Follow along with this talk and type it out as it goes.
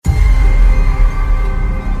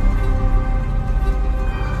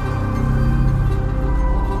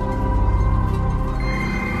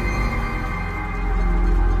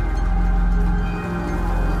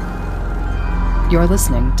You're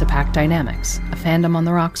listening to Pack Dynamics, a Fandom on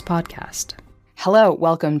the Rocks podcast. Hello,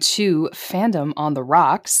 welcome to Fandom on the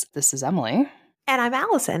Rocks. This is Emily. And I'm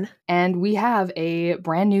Allison. And we have a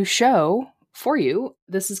brand new show for you.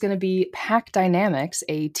 This is going to be Pack Dynamics,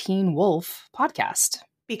 a Teen Wolf podcast.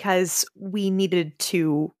 Because we needed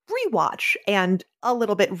to rewatch and a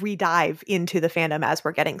little bit redive into the fandom as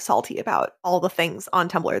we're getting salty about all the things on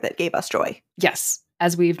Tumblr that gave us joy. Yes.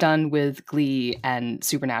 As we've done with Glee and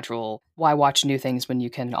Supernatural, why watch new things when you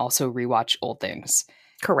can also rewatch old things?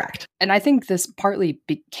 Correct. And I think this partly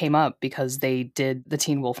came up because they did the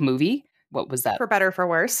Teen Wolf movie. What was that? For better or for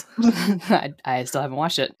worse. I still haven't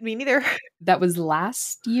watched it. Me neither. That was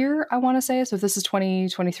last year, I want to say. So if this is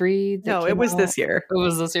 2023. No, it was this year. It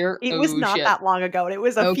was this year? It was not that long ago. It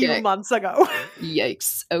was a few months ago.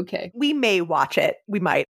 Yikes. Okay. We may watch it. We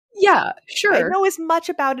might. Yeah, sure. I know as much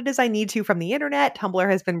about it as I need to from the internet. Tumblr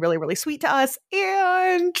has been really, really sweet to us.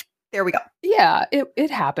 And there we go. Yeah,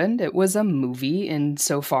 it happened. It was a movie in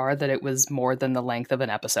so far that it was more than the length of an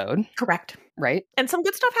episode. Correct. Right? And some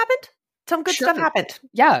good stuff happened. Some good stuff happened.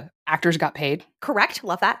 Yeah. Actors got paid. Correct.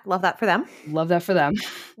 Love that. Love that for them. Love that for them.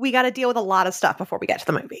 We got to deal with a lot of stuff before we get to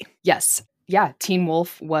the movie. Yes. Yeah. Teen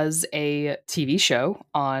Wolf was a TV show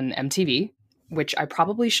on MTV, which I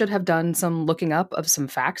probably should have done some looking up of some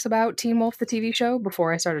facts about Teen Wolf, the TV show,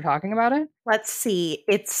 before I started talking about it. Let's see.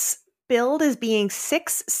 It's billed as being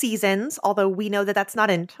 6 seasons, although we know that that's not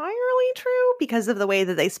entirely true because of the way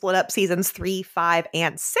that they split up seasons 3, 5,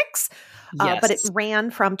 and 6. Yes. But it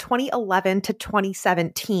ran from 2011 to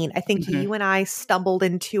 2017. I think you and I stumbled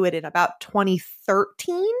into it in about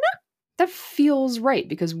 2013. That feels right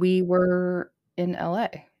because we were in LA.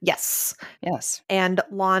 Yes. Yes. And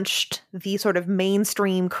launched the sort of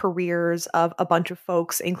mainstream careers of a bunch of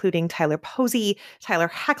folks, including Tyler Posey, Tyler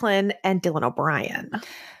Hoechlin, and Dylan O'Brien.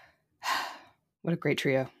 What a great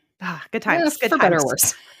trio. Good times. Good for times. better or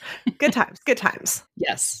worse. Good times. Good times.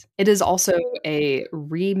 Yes. It is also a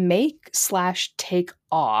remake / take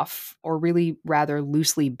off, or really rather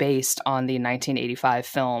loosely based on the 1985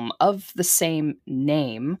 film of the same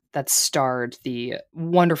name that starred the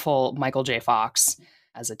wonderful Michael J. Fox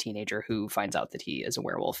as a teenager who finds out that he is a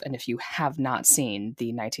werewolf. And if you have not seen the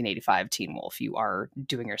 1985 Teen Wolf, you are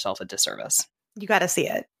doing yourself a disservice. You got to see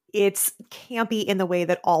it. It's campy in the way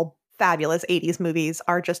that all fabulous 80s movies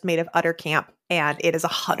are just made of utter camp, and it is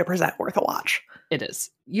 100% worth a watch. It is.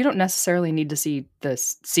 You don't necessarily need to see the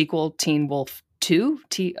sequel, Teen Wolf 2,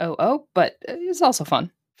 TOO, but it's also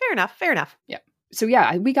fun. Fair enough. Fair enough. Yeah. So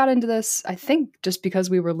yeah, we got into this, I think, just because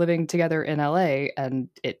we were living together in LA and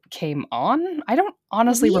it came on. I don't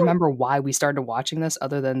honestly remember why we started watching this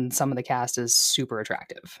other than some of the cast is super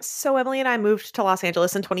attractive. So Emily and I moved to Los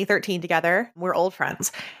Angeles in 2013 together. We're old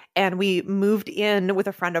friends. And we moved in with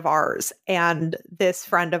a friend of ours. And this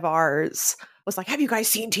friend of ours was like, have you guys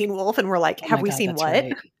seen Teen Wolf? And we're like, have we seen what?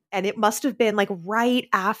 Right. And it must have been like right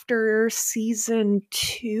after season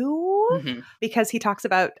 2, because he talks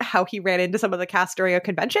about how he ran into some of the cast during a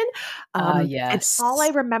convention. Yes. And all I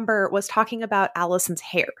remember was talking about Allison's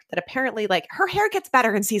hair, that apparently like her hair gets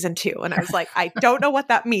better in season 2. And I was like, I don't know what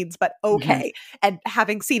that means, but okay. And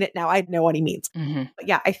having seen it now, I know what he means. But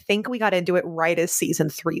yeah, I think we got into it right as season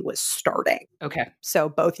 3 was starting. Okay. So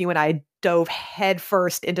both you and I dove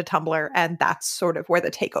headfirst into Tumblr, and that's sort of where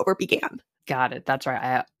the takeover began. Got it. That's right.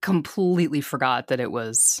 I completely forgot that it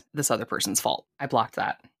was this other person's fault. I blocked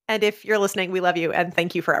that. And if you're listening, we love you and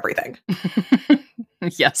thank you for everything.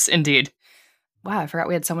 Yes, indeed. Wow, I forgot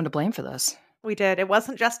we had someone to blame for this. We did. It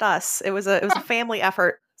wasn't just us. It was a family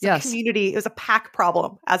effort. It was a community. It was a pack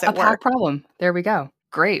problem, as it were. A pack problem. There we go.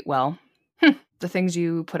 Great. Well, the things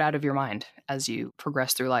you put out of your mind as you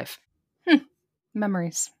progress through life.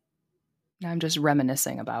 Memories. Now I'm just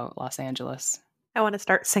reminiscing about Los Angeles. I want to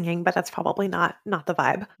start singing, but that's probably not the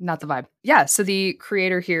vibe. Not the vibe. Yeah, so the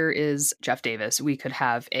creator here is Jeff Davis. We could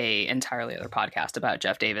have a entirely other podcast about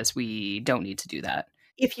Jeff Davis. We don't need to do that.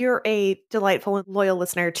 If you're a delightful and loyal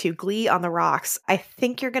listener to Glee on the Rocks, I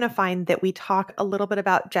think you're going to find that we talk a little bit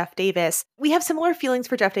about Jeff Davis. We have similar feelings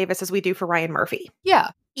for Jeff Davis as we do for Ryan Murphy. Yeah.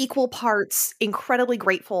 Equal parts incredibly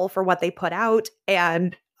grateful for what they put out,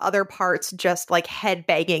 and other parts just like head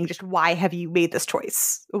banging, just why have you made this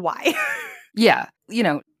choice? Why? Yeah. You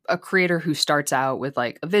know, a creator who starts out with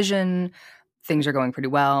like a vision, things are going pretty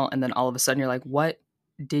well, and then all of a sudden you're like, what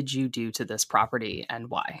did you do to this property and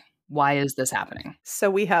why? Why is this happening? So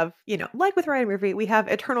we have, like with Ryan Murphy, we have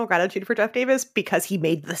eternal gratitude for Jeff Davis because he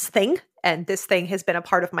made this thing. And this thing has been a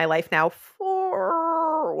part of my life now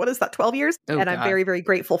for, 12 years? Oh, and God. I'm very, very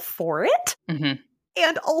grateful for it.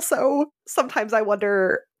 And also, sometimes I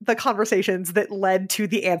wonder the conversations that led to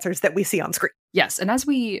the answers that we see on screen. Yes, and as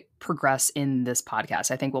we progress in this podcast,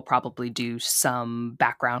 I think we'll probably do some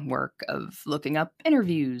background work of looking up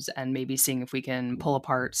interviews and maybe seeing if we can pull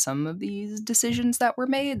apart some of these decisions that were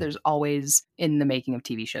made. There's always, in the making of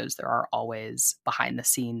TV shows, there are always behind the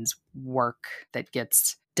scenes work that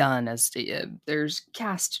gets done as there's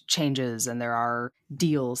cast changes and there are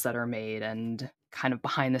deals that are made and kind of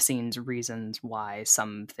behind the scenes reasons why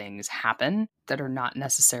some things happen that are not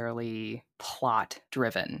necessarily plot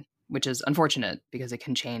driven, which is unfortunate because it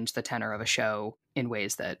can change the tenor of a show in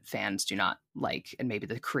ways that fans do not like and maybe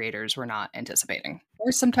the creators were not anticipating.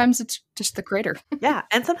 Or sometimes it's just the creator. Yeah,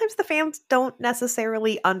 and sometimes the fans don't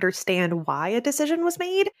necessarily understand why a decision was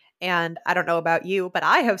made. And I don't know about you, but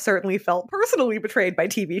I have certainly felt personally betrayed by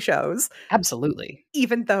TV shows. Absolutely.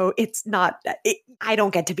 Even though it's not, I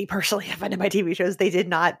don't get to be personally offended by TV shows. They did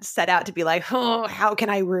not set out to be like, oh, how can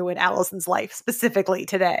I ruin Allison's life specifically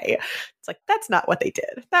today? It's like, that's not what they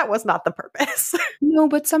did. That was not the purpose. No,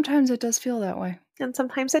 but sometimes it does feel that way. And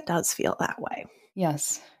sometimes it does feel that way.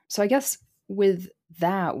 Yes. So I guess with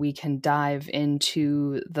that, we can dive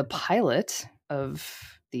into the pilot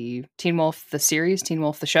of the Teen Wolf, the series, Teen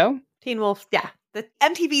Wolf, the show. Teen Wolf, yeah. The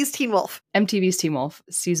MTV's Teen Wolf. MTV's Teen Wolf,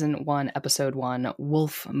 Season 1, Episode 1,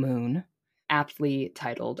 Wolf Moon. Aptly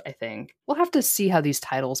titled, I think. We'll have to see how these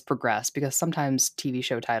titles progress because sometimes TV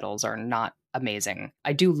show titles are not amazing.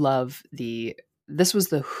 I do love this was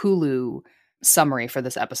the Hulu summary for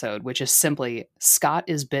this episode, which is simply Scott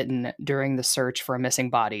is bitten during the search for a missing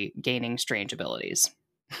body, gaining strange abilities.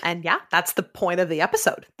 And yeah, that's the point of the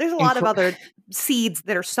episode. There's a lot of other seeds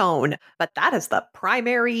that are sown, but that is the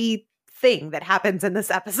primary thing that happens in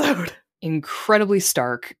this episode. Incredibly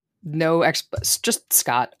stark. No just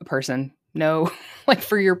Scott, a person. No, like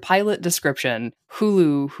for your pilot description,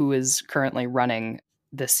 Hulu, who is currently running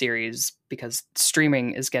this series because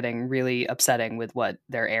streaming is getting really upsetting with what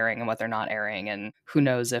they're airing and what they're not airing. And who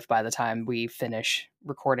knows if by the time we finish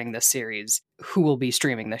recording this series, who will be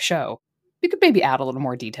streaming the show. We could maybe add a little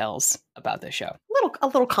more details about this show. A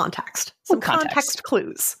little context. Some context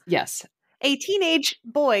clues. Yes. A teenage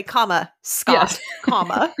boy, comma, Scott, yes.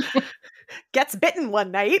 comma, gets bitten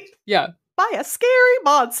one night. Yeah. By a scary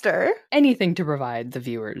monster. Anything to provide the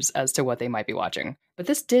viewers as to what they might be watching. But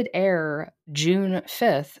this did air June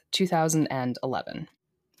 5th, 2011.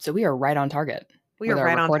 So we are right on target. We are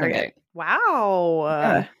right on target. Date. Wow.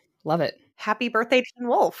 Yeah, love it. Happy birthday, Teen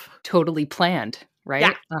Wolf. Totally planned, right?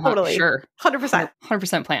 Yeah, totally. Sure. 100%.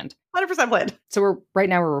 100% planned. 100% planned. So right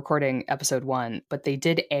now we're recording episode 1, but they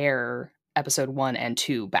did air episode 1 and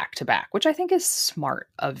 2 back to back, which I think is smart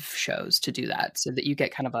of shows to do that so that you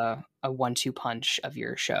get kind of a 1-2 punch of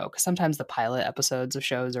your show. Because sometimes the pilot episodes of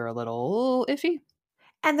shows are a little iffy.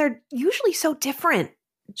 And they're usually so different.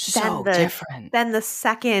 Than the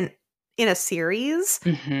second in a series.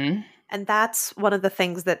 Mm-hmm. And that's one of the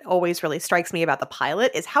things that always really strikes me about the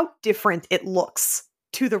pilot is how different it looks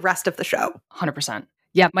to the rest of the show. 100%.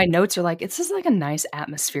 Yeah, my notes are like, this is like a nice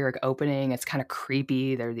atmospheric opening. It's kind of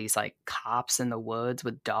creepy. There are these like cops in the woods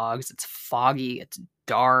with dogs. It's foggy. It's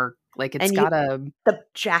dark. Like it's got the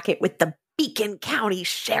jacket with the Beacon County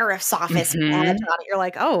Sheriff's Office badge on it. You're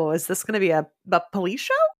like, oh, is this going to be a police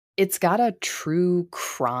show? It's got a true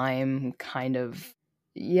crime kind of,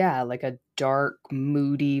 like a dark,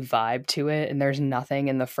 moody vibe to it. And there's nothing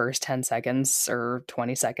in the first 10 seconds or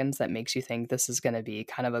 20 seconds that makes you think this is going to be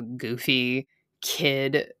kind of a goofy,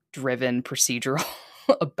 kid-driven procedural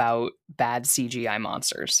about bad CGI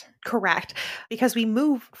monsters. Correct. Because we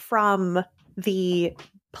move from the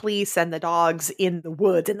police and the dogs in the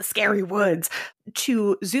woods, in the scary woods,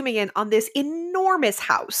 to zooming in on this enormous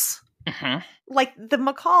house. Mm-hmm. Like, the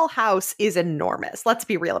McCall house is enormous. Let's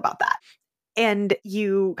be real about that. And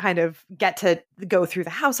you kind of get to go through the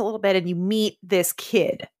house a little bit and you meet this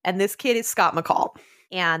kid. And this kid is Scott McCall.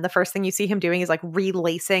 And the first thing you see him doing is like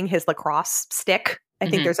relacing his lacrosse stick. I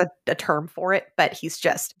think there's a term for it, but he's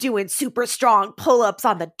just doing super strong pull-ups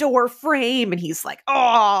on the door frame. And he's like,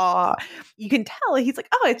 oh, you can tell he's like,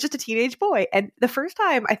 oh, it's just a teenage boy. And the first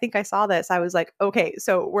time I think I saw this, I was like, okay,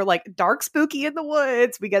 so we're like dark, spooky in the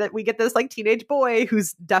woods. We get it. We get this like teenage boy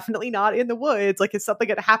who's definitely not in the woods. Like, is something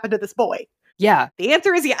going to happen to this boy? Yeah. The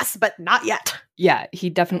answer is yes, but not yet. Yeah, he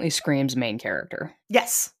definitely screams main character.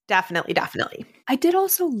 Yes, definitely, definitely. I did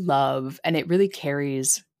also love, and it really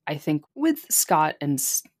carries, I think, with Scott and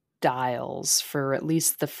Styles for at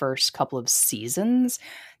least the first couple of seasons,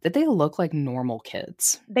 that they look like normal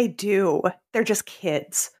kids. They do. They're just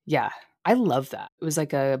kids. Yeah, I love that. It was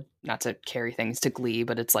like not to carry things to Glee,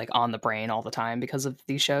 but it's like on the brain all the time because of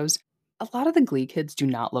these shows. A lot of the Glee kids do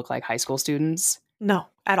not look like high school students. No,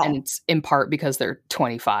 at And all. it's in part because they're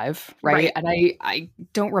 25, right? Right. And I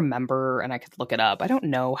don't remember, and I could look it up. I don't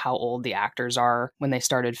know how old the actors are when they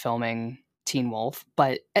started filming Teen Wolf,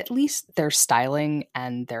 but at least their styling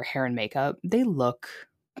and their hair and makeup, they look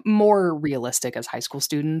more realistic as high school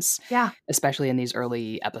students, Yeah. especially in these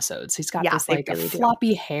early episodes. He's got Yeah, this they like a really do.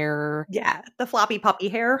 floppy hair. Yeah. The floppy puppy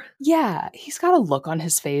hair. Yeah, he's got a look on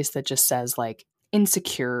his face that just says like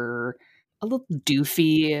insecure, a little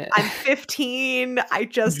doofy. I'm 15. I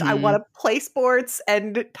Mhm. want to play sports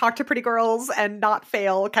and talk to pretty girls and not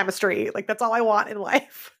fail chemistry. Like, that's all I want in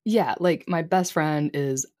life. Yeah, like my best friend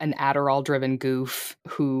is an Adderall driven goof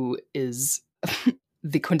who is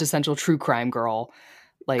the quintessential true crime girl.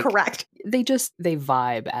 Like Correct. they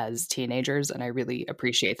vibe as teenagers, and I really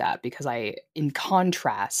appreciate that because in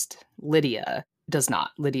contrast, Lydia does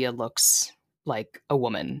not. Lydia looks like a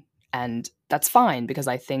woman, and that's fine because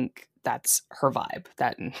I think that's her vibe.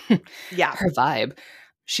 That Yeah. her vibe.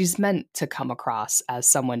 She's meant to come across as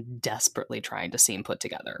someone desperately trying to seem put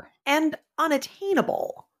together. And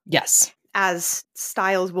unattainable, Yes. as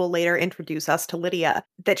Styles will later introduce us to Lydia,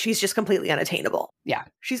 that she's just completely unattainable. Yeah.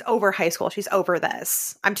 She's over high school. She's over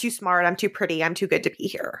this. I'm too smart. I'm too pretty. I'm too good to be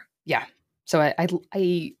here. Yeah. So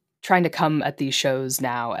I trying to come at these shows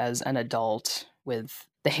now as an adult with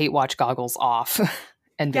the hate watch goggles off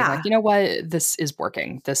and being Yeah. like, you know what, this is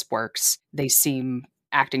working. This works. They seem,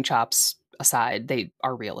 acting chops aside, they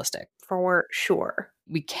are realistic. For sure.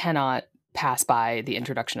 We cannot pass by the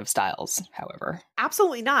introduction of Styles, however.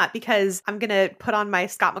 Absolutely not, because I'm going to put on my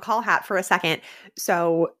Scott McCall hat for a second.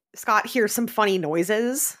 So Scott hears some funny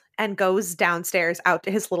noises and goes downstairs out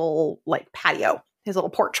to his little like patio, his little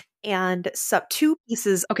porch. And so two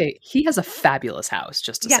pieces. Okay, he has a fabulous house,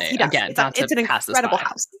 just to Yes, say he does. again, not It's to an pass this incredible by.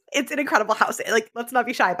 house. It's an incredible house. Like, let's not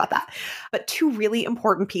be shy about that. But two really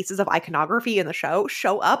important pieces of iconography in the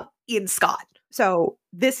show up in Scott. So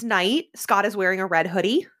this night, Scott is wearing a red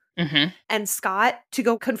hoodie. Mm-hmm. And Scott, to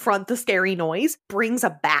go confront the scary noise, brings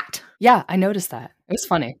a bat. Yeah, I noticed that. It was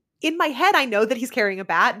funny. In my head, I know that he's carrying a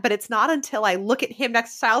bat, but it's not until I look at him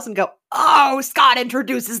next to Styles and go, oh, Scott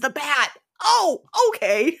introduces the bat. Oh,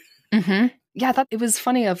 okay. Mm-hmm. Yeah, I thought it was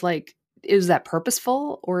funny of like, is that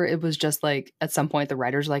purposeful or it was just like at some point the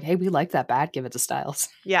writers were like, hey, we like that bat, give it to Styles.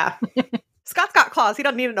 Yeah. Scott's got claws. He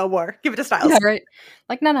doesn't need it no more. Give it to Styles. Yeah, right.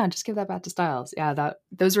 Like, no, just give that bat to Styles. Yeah,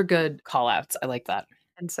 those are good call outs. I like that.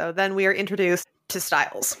 And so then we are introduced to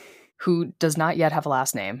Styles, who does not yet have a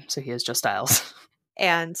last name, so he is just Styles.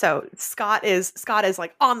 And so Scott is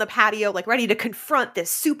like on the patio, like ready to confront this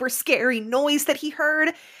super scary noise that he heard.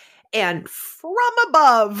 And from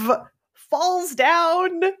above falls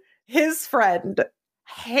down his friend,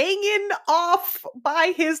 hanging off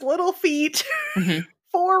by his little feet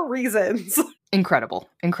for reasons. Incredible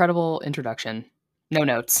introduction. No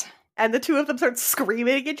notes. And the two of them start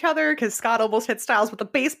screaming at each other because Scott almost hit Styles with a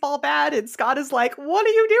baseball bat. And Scott is like, what are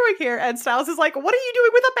you doing here? And Styles is like, what are you doing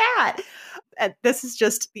with a bat? And this is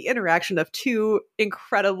just the interaction of two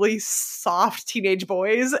incredibly soft teenage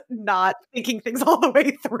boys not thinking things all the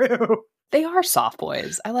way through. They are soft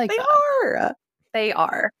boys. I like that. They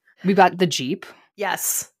are. We've got the Jeep.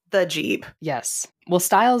 Yes, the Jeep. Yes. Well,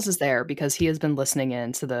 Styles is there because he has been listening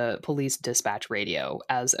in to the police dispatch radio,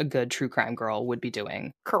 as a good true crime girl would be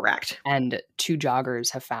doing. Correct. And two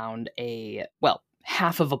joggers have found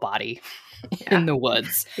half of a body in the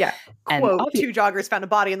woods. Yeah. And quote, two joggers found a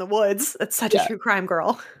body in the woods. That's such a true crime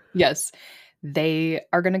girl. Yes. They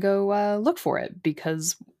are going to go look for it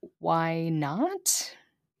because why not?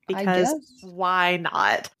 Because why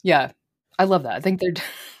not? Yeah. I love that. I think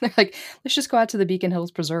they're like, let's just go out to the Beacon Hills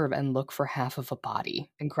Preserve and look for half of a body.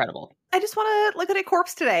 Incredible. I just want to look at a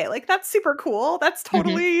corpse today. Like, that's super cool. That's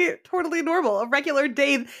totally normal. A regular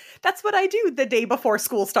day. That's what I do the day before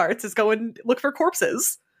school starts, is go and look for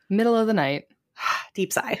corpses. Middle of the night.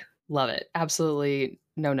 Deep sigh. Love it. Absolutely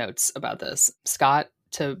no notes about this. Scott,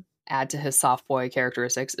 to add to his soft boy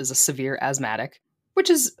characteristics, is a severe asthmatic, which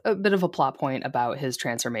is a bit of a plot point about his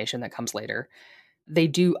transformation that comes later. They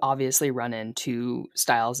do obviously run into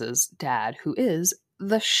Styles's dad, who is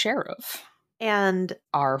the sheriff. And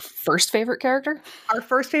our first favorite character,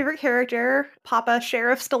 Papa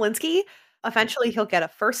Sheriff Stilinski. Eventually he'll get a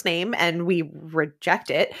first name and we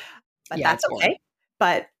reject it, but that's okay.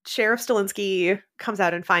 But Sheriff Stilinski comes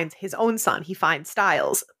out and finds his own son. He finds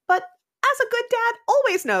Styles. But as a good dad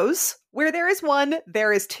always knows, where there is one,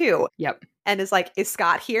 there is two. Yep. And is like, is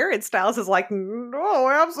Scott here? And Styles is like, no,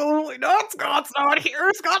 absolutely not. Scott's not here.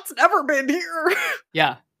 Scott's never been here.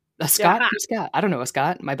 Yeah. Scott? Who's Scott? I don't know a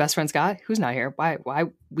Scott. My best friend Scott? Who's not here? Why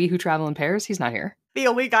we who travel in pairs? He's not here. The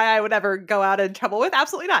only guy I would ever go out in trouble with?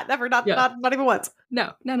 Absolutely not. Never. Not even once.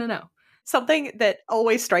 No. Something that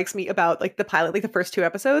always strikes me about like the pilot, like the first 2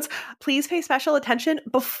 episodes, please pay special attention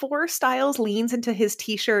before Styles leans into his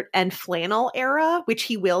t-shirt and flannel era, which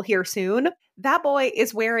he will here soon. That boy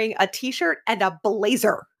is wearing a t-shirt and a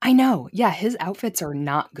blazer. I know. Yeah, his outfits are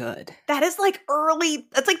not good. That is like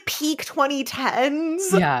that's like peak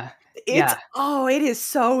 2010s. Yeah. It is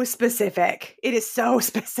so specific. It is so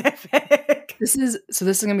specific. This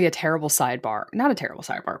is going to be a terrible sidebar. Not a terrible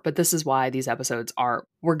sidebar, but this is why these episodes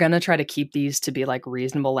we're going to try to keep these to be like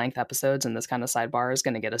reasonable length episodes, and this kind of sidebar is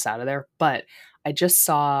going to get us out of there. But I just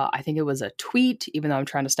saw, I think it was a tweet, even though I'm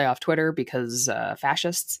trying to stay off Twitter because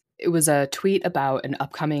fascists. It was a tweet about an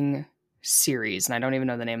upcoming series, and I don't even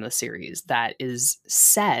know the name of the series, that is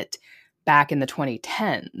set back in the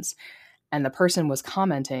 2010s. And the person was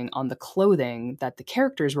commenting on the clothing that the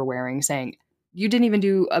characters were wearing, saying, you didn't even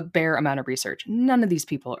do a bare amount of research. None of these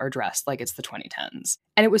people are dressed like it's the 2010s.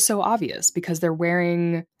 And it was so obvious because they're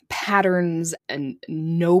wearing patterns and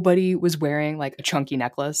nobody was wearing like a chunky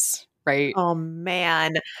necklace, right? Oh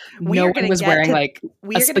man. No one was wearing like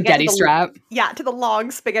a spaghetti strap. Yeah, to the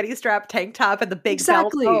long spaghetti strap tank top and the big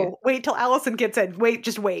belt. Oh, wait till Allison gets in.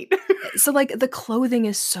 Just wait. So like the clothing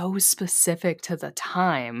is so specific to the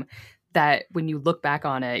time that when you look back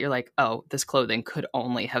on it, you're like, oh, this clothing could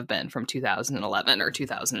only have been from 2011 or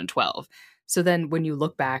 2012. So then when you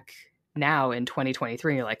look back now in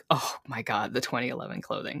 2023, you're like, oh my God, the 2011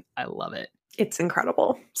 clothing. I love it. It's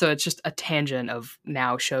incredible. So it's just a tangent of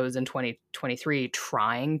now shows in 2023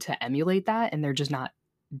 trying to emulate that, and they're just not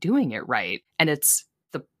doing it right. And it's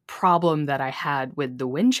the problem that I had with the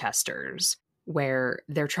Winchesters, where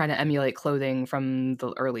they're trying to emulate clothing from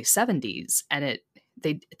the early 70s, and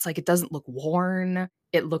it's like it doesn't look worn.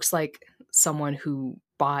 It looks like someone who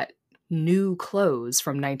bought new clothes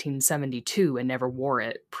from 1972 and never wore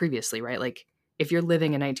it previously, right? Like if you're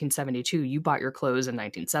living in 1972, you bought your clothes in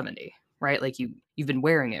 1970, right? Like you've been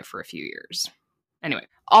wearing it for a few years. Anyway,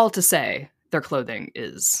 all to say, their clothing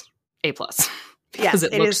is A+. Because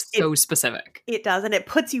it looks so specific. It does, and it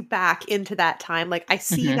puts you back into that time. Like I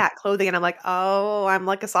see that clothing and I'm like, oh, I'm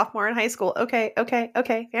like a sophomore in high school. Okay,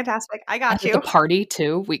 fantastic. I got you. The party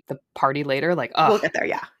too. The party later, like, oh. We'll get there,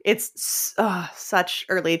 yeah. It's such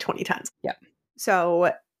early 2010s. Yeah.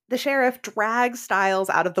 So the sheriff drags Styles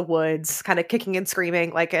out of the woods, kind of kicking and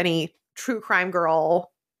screaming like any true crime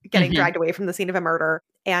girl getting dragged away from the scene of a murder.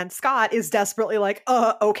 And Scott is desperately like,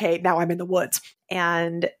 okay, now I'm in the woods.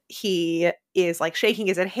 And he is like shaking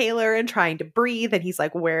his inhaler and trying to breathe. And he's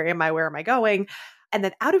like, where am I going? And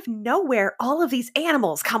then out of nowhere, all of these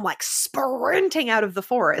animals come like sprinting out of the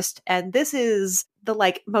forest. And this is the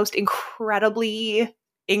like most incredibly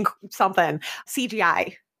something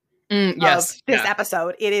CGI of this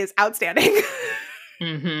episode. It is outstanding.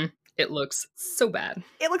 It looks so bad.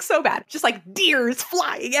 Just like deers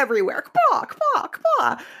flying everywhere. Caw, caw,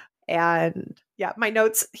 caw. And yeah, my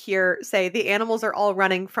notes here say the animals are all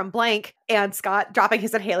running from blank and Scott dropping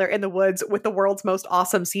his inhaler in the woods with the world's most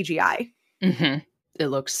awesome CGI. It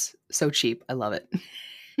looks so cheap. I love it.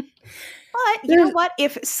 But you know what?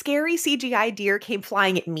 If scary CGI deer came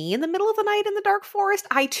flying at me in the middle of the night in the dark forest,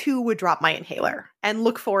 I too would drop my inhaler and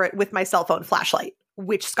look for it with my cell phone flashlight,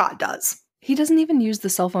 which Scott does. He doesn't even use the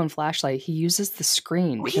cell phone flashlight. He uses the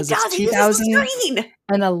screen because it's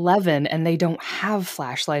 2011 and they don't have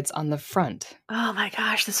flashlights on the front. Oh my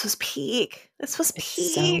gosh, this was peak. It's so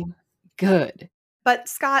good. But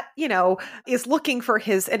Scott, is looking for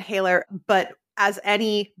his inhaler, but as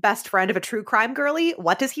any best friend of a true crime girly,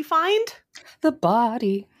 what does he find? The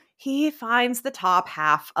body. He finds the top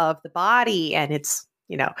half of the body, and it's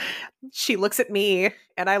she looks at me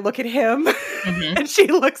and I look at him and she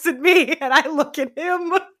looks at me and I look at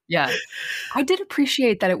him. Yeah. I did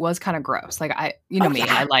appreciate that it was kind of gross. Like I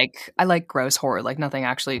like gross horror. Like nothing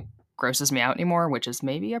actually grosses me out anymore, which is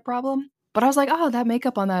maybe a problem. But I was like, oh, that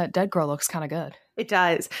makeup on that dead girl looks kind of good. It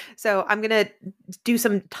does. So I'm going to do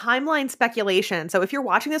some timeline speculation. So if you're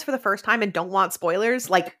watching this for the first time and don't want spoilers,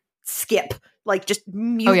 like skip, like just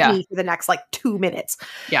mute me for the next like 2 minutes.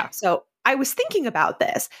 Yeah. So I was thinking about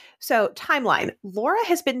this. So timeline, Laura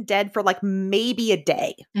has been dead for like maybe a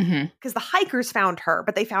day because the hikers found her,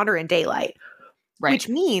 but they found her in daylight, which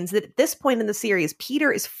means that at this point in the series,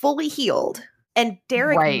 Peter is fully healed and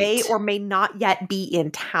Derek may or may not yet be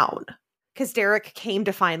in town because Derek came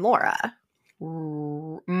to find Laura.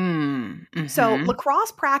 So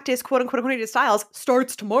lacrosse practice, quote unquote, according to Styles,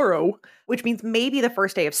 starts tomorrow, which means maybe the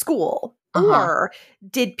first day of school. Or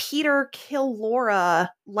did Peter kill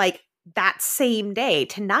Laura like that same day,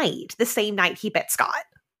 tonight, the same night he bit Scott?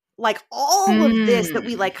 Like all of this that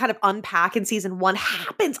we like kind of unpack in season 1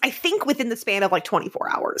 happens, I think, within the span of like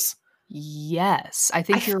 24 hours. Yes, I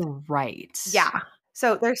think you're right. Yeah.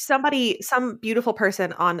 So there's some beautiful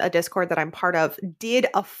person on a Discord that I'm part of did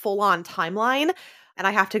a full-on timeline, and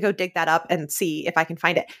I have to go dig that up and see if I can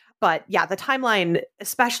find it. But yeah, the timeline,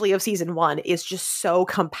 especially of season 1, is just so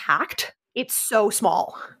compact. It's so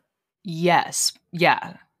small. Yes.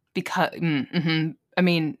 Yeah. Because, I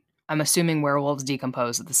mean, I'm assuming werewolves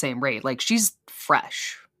decompose at the same rate. Like, she's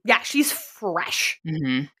fresh. Yeah, she's fresh.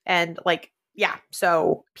 Mm-hmm. And like, yeah,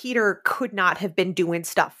 so Peter could not have been doing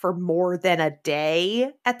stuff for more than a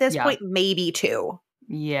day at this Yeah. point, maybe 2.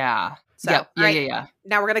 Yeah. So, Yep. all right, Yeah.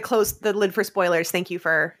 now we're going to close the lid for spoilers. Thank you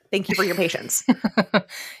for your patience.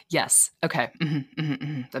 Yes. Okay.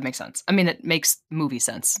 That makes sense. I mean, it makes movie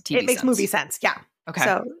sense. TV It makes sense. movie sense. Yeah.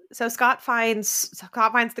 Okay. So Scott finds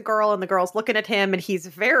the girl, and the girl's looking at him, and he's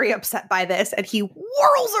very upset by this, and he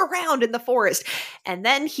whirls around in the forest, and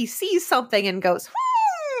then he sees something and goes,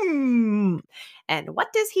 "Hmm." And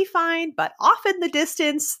what does he find? But off in the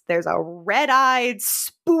distance, there's a red-eyed,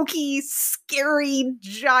 spooky, scary,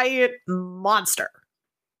 giant monster.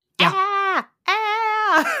 Yeah.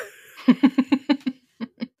 Ah!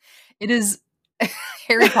 It is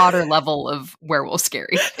Harry Potter level of werewolf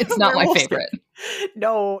scary. It's not my favorite.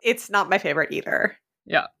 No, it's not my favorite either.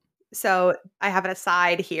 Yeah. So I have an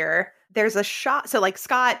aside here. There's a shot. So like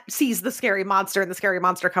Scott sees the scary monster, and the scary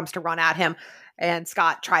monster comes to run at him, and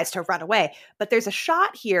Scott tries to run away. But there's a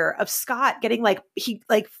shot here of Scott getting he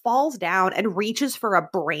falls down and reaches for a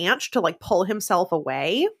branch to like pull himself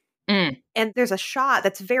away. And there's a shot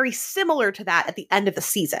that's very similar to that at the end of the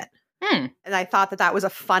season. And I thought that was a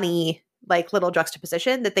funny little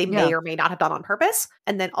juxtaposition that they may or may not have done on purpose.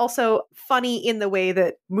 And then also funny in the way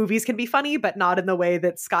that movies can be funny, but not in the way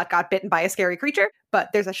that Scott got bitten by a scary creature. But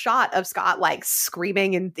there's a shot of Scott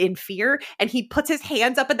screaming in fear, and he puts his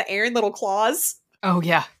hands up in the air in little claws. Oh,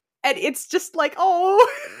 yeah. And it's just oh,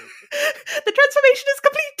 the transformation is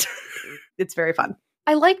complete. It's very fun.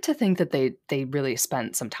 I like to think that they really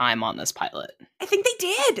spent some time on this pilot. I think they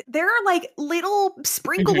did. There are little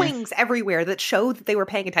sprinklings everywhere that show that they were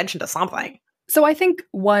paying attention to something. So I think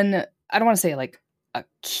I don't want to say a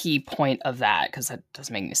key point of that, because that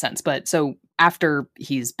doesn't make any sense. But so after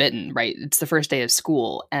he's bitten, right, it's the first day of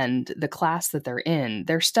school, and the class that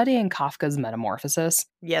they're studying Kafka's Metamorphosis.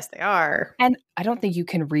 Yes, they are. And I don't think you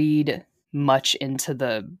can read much into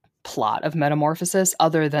the plot of Metamorphosis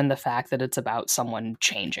other than the fact that it's about someone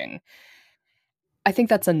changing. I think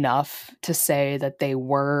that's enough to say that they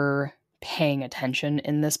were paying attention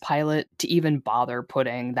in this pilot to even bother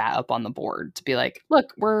putting that up on the board, to be like,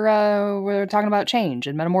 look, we're talking about change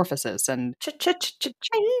and metamorphosis and changes.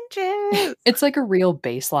 It's like a real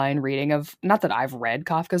baseline reading of, not that I've read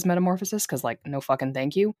Kafka's Metamorphosis, because no fucking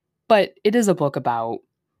thank you, but it is a book about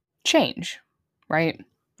change, right?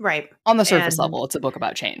 Right. On the surface level, it's a book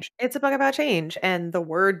about change. It's a book about change, and the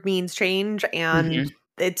word means change, and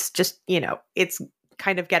it's just, it's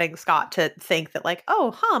kind of getting Scott to think that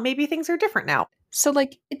maybe things are different now. So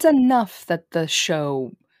it's enough that the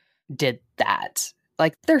show did that.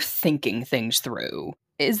 They're thinking things through.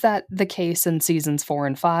 Is that the case in seasons 4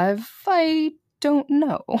 and 5? I don't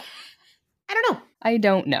know. I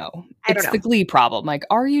don't know. It's the Glee problem.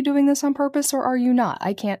 Are you doing this on purpose or are you not?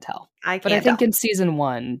 I can't tell. But I think in season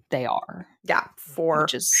 1, they are. Yeah, for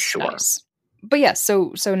which is sure. Nice. But yeah,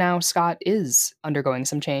 so now Scott is undergoing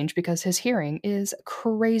some change because his hearing is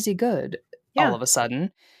crazy good all of a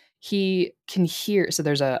sudden. He can hear, so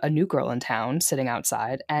there's a new girl in town sitting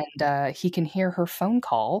outside, and he can hear her phone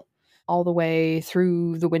call all the way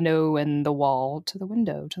through the window and the wall to the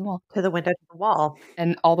window to the wall. To the window to the wall.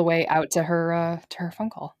 And all the way out to her phone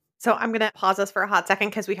call. So I'm going to pause us for a hot second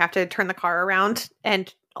because we have to turn the car around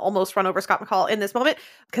and almost run over Scott McCall in this moment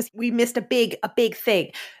because we missed a big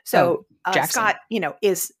thing. So Scott,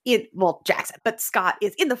 is in, Jackson, but Scott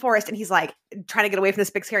is in the forest and he's trying to get away from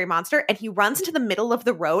this big scary monster, and he runs to the middle of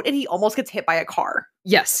the road and he almost gets hit by a car.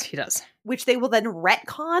 Yes, he does. Which they will then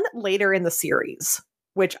retcon later in the series,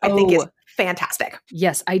 which I think is fantastic.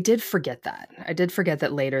 Yes, I did forget that.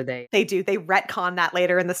 Later they do. They retcon that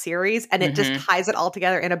later in the series, and it just ties it all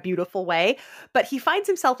together in a beautiful way. But he finds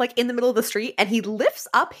himself in the middle of the street, and he lifts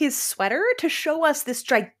up his sweater to show us this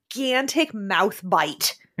gigantic mouth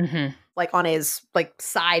bite, on his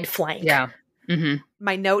side flank. Yeah.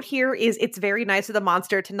 My note here is it's very nice of the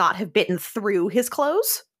monster to not have bitten through his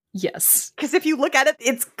clothes. Yes. Because if you look at it,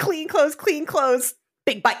 it's clean clothes.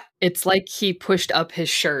 Big bite. It's like he pushed up his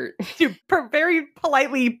shirt to very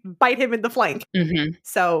politely bite him in the flank.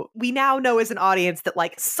 So we now know as an audience that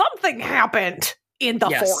something happened in the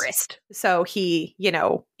forest. So he,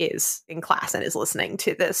 is in class and is listening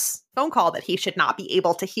to this phone call that he should not be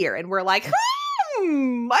able to hear. And we're like,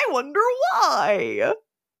 I wonder why.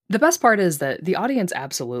 The best part is that the audience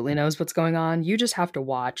absolutely knows what's going on. You just have to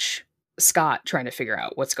watch Scott trying to figure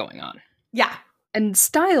out what's going on. Yeah. And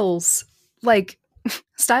Styles,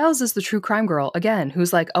 Styles is the true crime girl, again,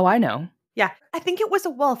 who's like, oh, I know. Yeah. I think it was a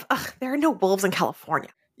wolf. Ugh, there are no wolves in California.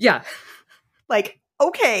 Yeah. Like,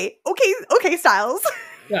 okay, Styles.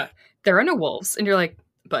 Yeah. There are no wolves. And you're like,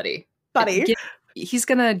 buddy. He's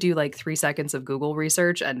going to do 3 seconds of Google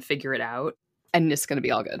research and figure it out. And it's going to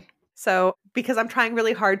be all good. So, because I'm trying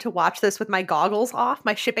really hard to watch this with my goggles off,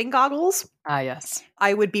 my shipping goggles. Ah, yes.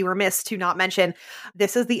 I would be remiss to not mention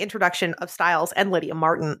this is the introduction of Styles and Lydia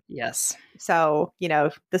Martin. Yes. So,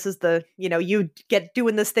 this is you get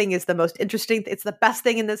doing this thing is the most interesting. It's the best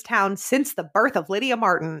thing in this town since the birth of Lydia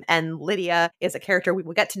Martin. And Lydia is a character we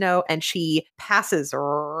will get to know, and she passes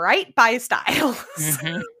right by Styles.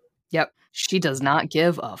 Mm-hmm. Yep. She does not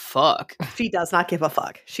give a fuck. She does not give a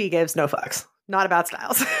fuck. She gives no fucks. Not about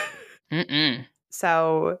Styles. Mm-mm.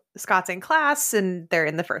 So Scott's in class and they're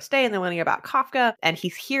in the first day and they're learning about Kafka, and he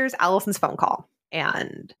hears Allison's phone call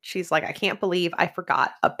and she's like, I can't believe I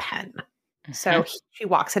forgot a pen. Mm-hmm. So she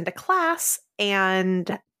walks into class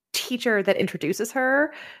and teacher that introduces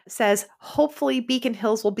her says, hopefully Beacon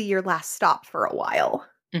Hills will be your last stop for a while.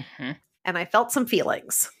 Mm-hmm. And I felt some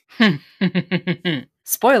feelings.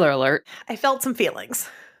 Spoiler alert. I felt some feelings.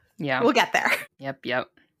 Yeah. We'll get there. Yep.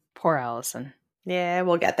 Poor Allison. Yeah,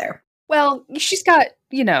 we'll get there. Well, she's got,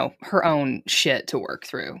 her own shit to work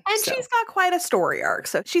through. And she's got quite a story arc,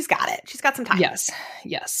 so she's got it. She's got some time.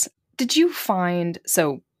 Yes. Did you find,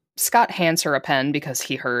 so Scott hands her a pen because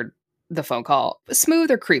he heard the phone call.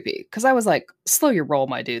 Smooth or creepy? Because I was like, slow your roll,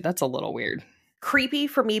 my dude. That's a little weird. Creepy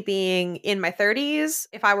for me being in my 30s.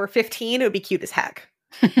 If I were 15, it would be cute as heck.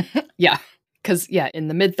 Yeah. Because, in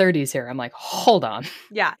the mid-30s here, I'm like, hold on.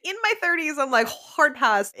 Yeah. In my 30s, I'm like, hard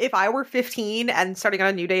pass. If I were 15 and starting on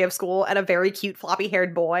a new day of school and a very cute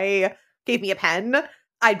floppy-haired boy gave me a pen,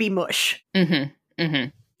 I'd be mush. Mm-hmm.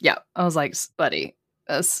 Yeah. I was like, buddy,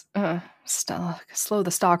 slow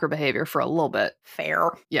the stalker behavior for a little bit.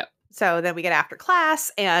 Fair. Yeah. So then we get after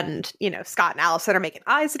class and, Scott and Allison are making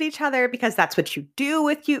eyes at each other because that's what you do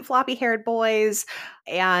with cute floppy-haired boys.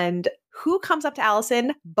 And who comes up to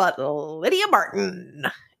Allison but Lydia Martin?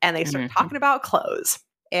 And they start talking about clothes.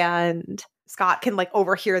 And Scott can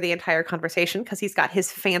overhear the entire conversation because he's got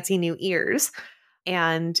his fancy new ears.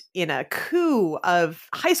 And in a coup of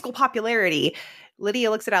high school popularity,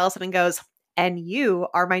 Lydia looks at Allison and goes, and you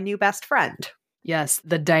are my new best friend. Yes,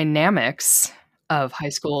 the dynamics of high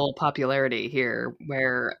school popularity here,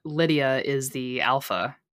 where Lydia is the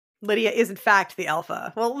alpha. Lydia is, in fact, the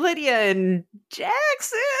alpha. Well, Lydia and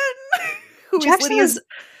Jackson, Jackson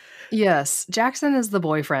is the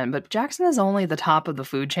boyfriend, but Jackson is only the top of the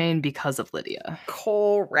food chain because of Lydia.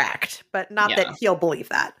 Correct, but not that he'll believe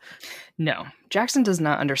that. No, Jackson does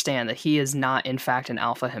not understand that he is not, in fact, an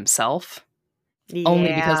alpha himself. Yeah.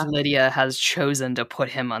 Only because Lydia has chosen to put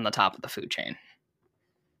him on the top of the food chain.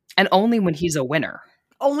 And only when he's a winner.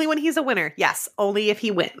 Only when he's a winner, yes. Only if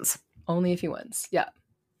he wins. Only if he wins, yeah.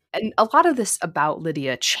 And a lot of this about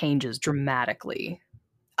Lydia changes dramatically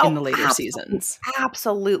in the later seasons.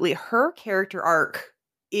 Absolutely. Her character arc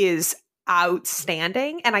is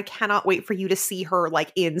outstanding, and I cannot wait for you to see her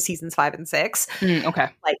in seasons 5 and 6. Okay.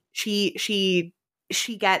 She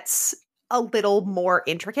gets a little more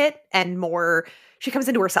intricate and more, she comes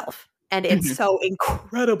into herself, and it's so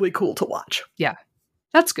incredibly cool to watch. Yeah.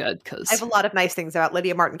 That's good, because I have a lot of nice things about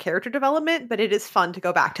Lydia Martin character development, but it is fun to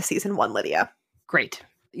go back to season 1 Lydia. Great.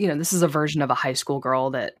 This is a version of a high school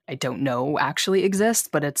girl that I don't know actually exists,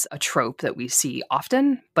 but it's a trope that we see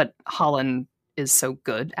often, but Holland is so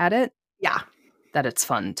good at it. Yeah. That it's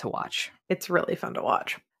fun to watch. It's really fun to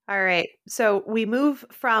watch. All right. So we move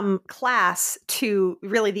from class to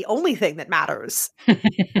really the only thing that matters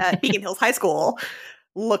at Beacon Hills High School,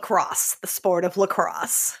 lacrosse, the sport of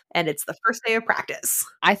lacrosse. And it's the first day of practice.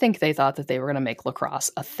 I think they thought that they were going to make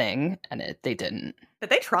lacrosse a thing, and they didn't. But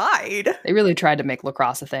they tried. They really tried to make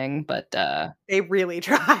lacrosse a thing, but... they really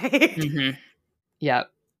tried. Yeah.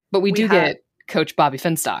 But we do get Coach Bobby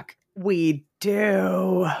Finstock. We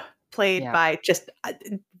do. Played by just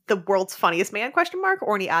the world's funniest man, ?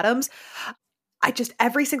 Orny Adams.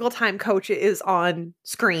 Every single time Coach is on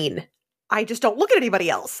screen, I just don't look at anybody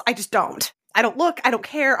else. I just don't. I don't look. I don't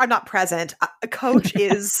care. I'm not present. Coach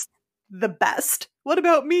is the best. What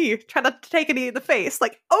about me? Try not to take any in the face.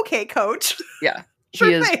 Okay, Coach. Yeah.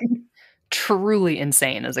 He is truly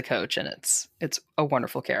insane as a coach, and it's a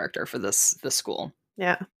wonderful character for this school.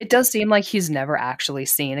 Yeah. It does seem like he's never actually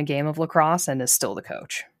seen a game of lacrosse and is still the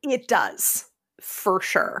coach. It does. For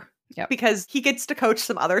sure. Yep. because he gets to coach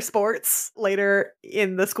some other sports later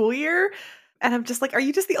in the school year. And I'm just like, are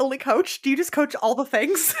you just the only coach? Do you just coach all the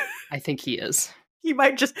things? I think he is. He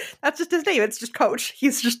might just, that's just his name. It's just coach.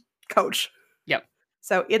 He's just coach. Yep.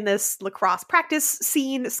 So in this lacrosse practice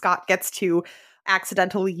scene, Scott gets to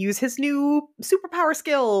accidentally use his new superpower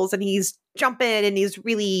skills, and he's jumping and he's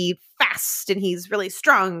really fast and he's really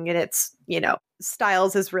strong. And it's,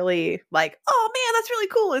 Styles is really like, oh man, that's really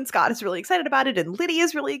cool. And Scott is really excited about it. And Lydia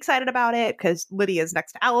is really excited about it because Lydia is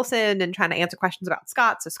next to Allison and trying to answer questions about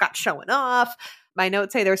Scott. So Scott's showing off. My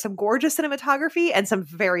notes say there's some gorgeous cinematography and some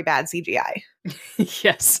very bad CGI.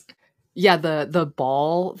 Yes. Yeah, the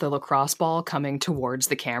ball, the lacrosse ball coming towards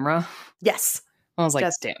the camera. Yes. I was like,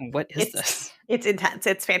 damn, what is this? It's intense.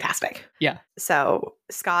 It's fantastic. Yeah. So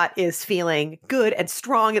Scott is feeling good and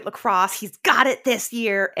strong at lacrosse. He's got it this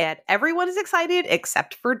year, and everyone is excited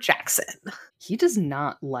except for Jackson. He does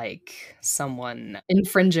not like someone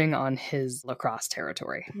infringing on his lacrosse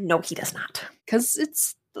territory. No, he does not. Because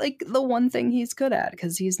it's like the one thing he's good at,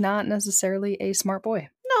 because he's not necessarily a smart boy.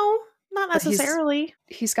 No, not necessarily.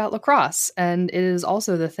 He's got lacrosse, and it is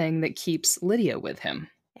also the thing that keeps Lydia with him.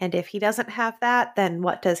 And if he doesn't have that, then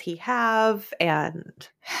what does he have? And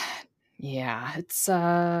yeah, it's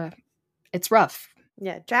rough.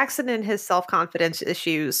 Yeah, Jackson and his self-confidence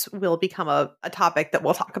issues will become a topic that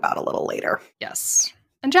we'll talk about a little later. Yes.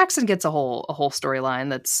 And Jackson gets a whole storyline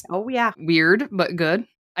that's weird but good.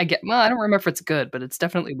 I don't remember if it's good, but it's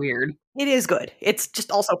definitely weird. It is good. It's just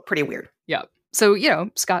also pretty weird. Yeah. So,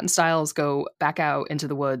 Scott and Styles go back out into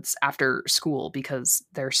the woods after school because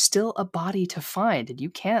there's still a body to find, and you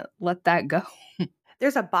can't let that go.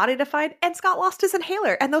 There's a body to find, and Scott lost his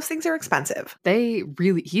inhaler, and those things are expensive.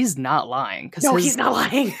 He's not lying. No, he's not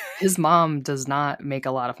lying. His mom does not make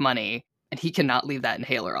a lot of money, and he cannot leave that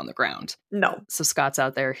inhaler on the ground. No. So Scott's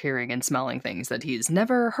out there hearing and smelling things that he's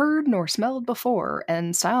never heard nor smelled before,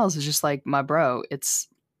 and Styles is just like, my bro, it's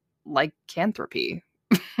lycanthropy.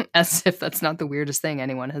 As if that's not the weirdest thing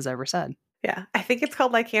anyone has ever said. Yeah, I think it's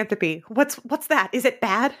called lycanthropy. What's that? Is it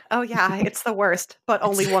bad? Oh yeah, it's the worst, but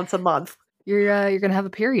only once a month. You're gonna have a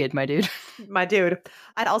period, my dude. My dude.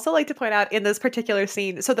 I'd also like to point out in this particular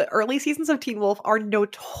scene, so the early seasons of Teen Wolf are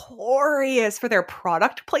notorious for their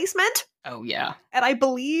product placement. Oh yeah. And I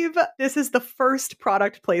believe this is the first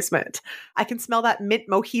product placement. I can smell that mint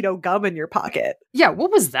mojito gum in your pocket. Yeah,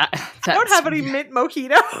 what was that? I don't have any mint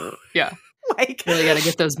mojito. Yeah. Really gotta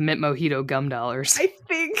get those mint mojito gum dollars. I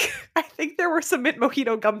think there were some mint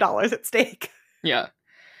mojito gum dollars at stake. Yeah.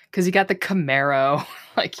 Because you got the Camaro.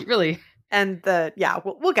 Really. And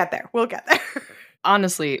we'll get there. We'll get there.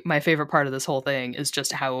 Honestly, my favorite part of this whole thing is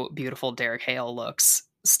just how beautiful Derek Hale looks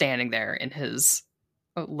standing there in his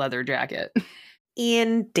leather jacket.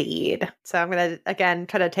 Indeed. So I'm going to, again,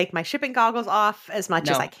 try to take my shipping goggles off as much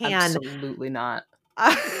as I can. Absolutely not.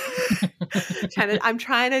 I'm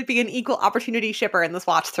trying to be an equal opportunity shipper in this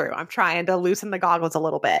watch through. I'm trying to loosen the goggles a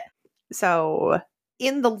little bit. So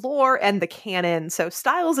in the lore and the canon, so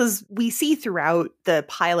we see throughout the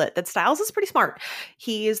pilot that Styles is pretty smart.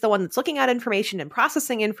 He is the one that's looking at information and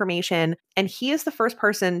processing information, and he is the first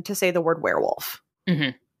person to say the word werewolf.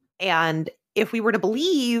 Mm-hmm. And if we were to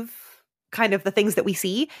believe kind of the things that we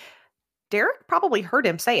see, Derek probably heard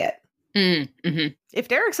him say it. Mm-hmm. If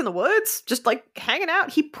Derek's in the woods, just hanging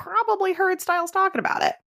out, he probably heard Styles talking about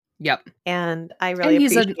it. Yep. And I really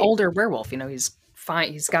he's an older werewolf. He's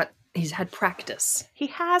fine. He's had practice. He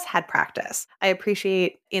has had practice. I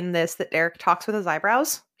appreciate in this that Derek talks with his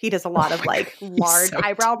eyebrows. He does a lot of large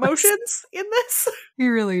eyebrow motions in this. He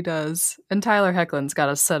really does. And Tyler Hoechlin's got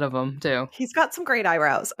a set of them too. He's got some great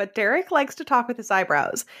eyebrows, but Derek likes to talk with his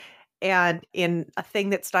eyebrows. And in a thing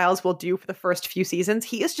that Styles will do for the first few seasons,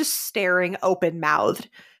 he is just staring open-mouthed.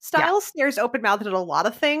 Styles stares open-mouthed at a lot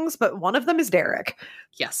of things, but one of them is Derek.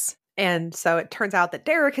 Yes. And so it turns out that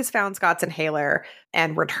Derek has found Scott's inhaler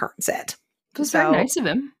and returns it. It was very nice of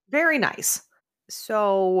him. Very nice.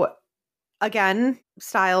 So again,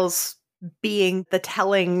 Styles being the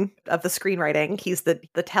telling of the screenwriting, he's the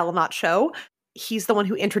tell, not show. He's the one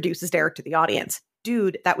who introduces Derek to the audience.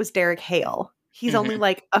 Dude, that was Derek Hale. He's only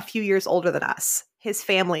a few years older than us. His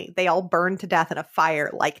family, they all burned to death in a fire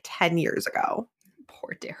 10 years ago.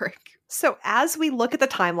 Poor Derek. So as we look at the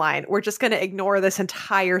timeline, we're just going to ignore this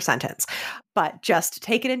entire sentence, but just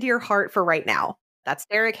take it into your heart for right now. That's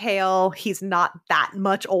Derek Hale. He's not that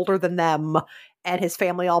much older than them, and his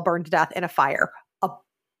family all burned to death in a fire. A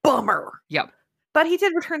bummer. Yep. But he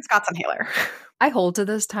did return Scott's inhaler. I hold to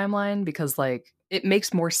this timeline because it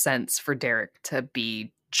makes more sense for Derek to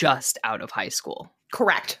be just out of high school.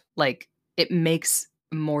 Correct. It makes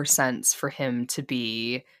more sense for him to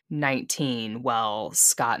be 19 while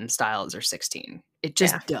Scott and Styles are 16. It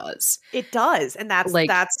just does. It does. And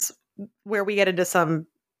that's where we get into some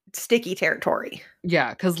sticky territory. Yeah,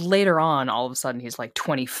 because later on, all of a sudden, he's like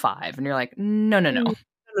 25, and you're like, no, no, no.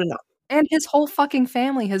 No. And his whole fucking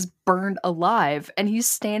family has burned alive, and he's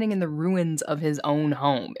standing in the ruins of his own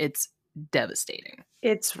home. It's devastating.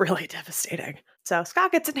 It's really devastating. So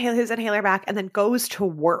Scott gets his inhaler back and then goes to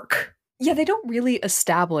work. Yeah, they don't really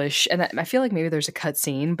establish, and I feel like maybe there's a cut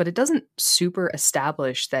scene, but it doesn't super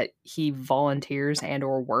establish that he volunteers and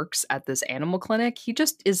or works at this animal clinic. He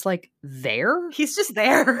just is like there. He's just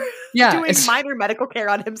there. Yeah. Doing minor medical care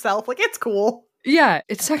on himself. Like, it's cool. Yeah,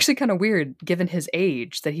 it's actually kind of weird given his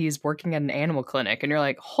age that he's working at an animal clinic, and you're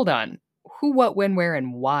like, hold on, who, what, when, where,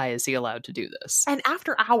 and why is he allowed to do this? And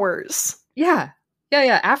after hours. Yeah.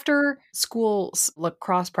 After school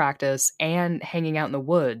lacrosse practice and hanging out in the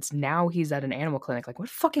woods, now he's at an animal clinic. Like, what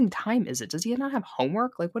fucking time is it? Does he not have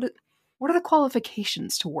homework? Like, what are the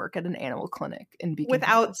qualifications to work at an animal clinic in Beacon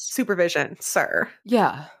without Hills? supervision, sir?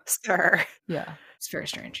 Yeah. Sir. Yeah. It's very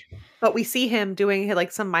strange. But we see him doing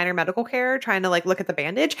like some minor medical care, trying to like look at the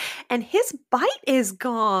bandage, and his bite is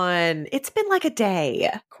gone. It's been like a day.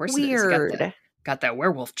 Of course Weird. It is. Got that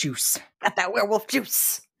werewolf juice. Got that werewolf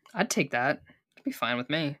juice. I'd take that. It'd be fine with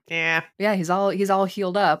me. Yeah. Yeah, he's all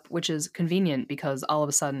healed up, which is convenient because all of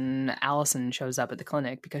a sudden Allison shows up at the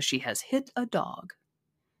clinic because she has hit a dog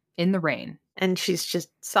in the rain. And she's just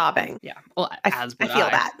sobbing. Yeah. Well, I feel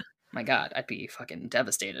that. My God, I'd be fucking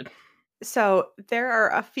devastated. So there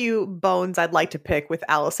are a few bones I'd like to pick with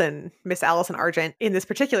Miss Allison Argent in this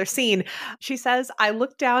particular scene. She says, I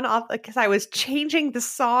looked down off because I was changing the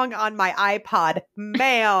song on my iPod.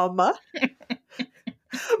 Ma'am.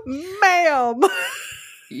 Ma'am.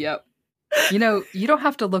 Yep. You don't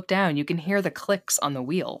have to look down. You can hear the clicks on the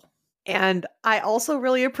wheel. And I also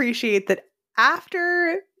really appreciate that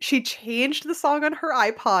after she changed the song on her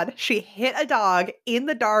iPod, she hit a dog in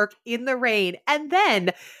the dark, in the rain, and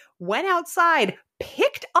then went outside,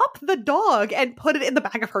 picked up the dog, and put it in the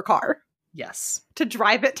back of her car. Yes. To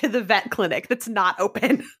drive it to the vet clinic that's not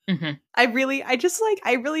open. Mm-hmm. I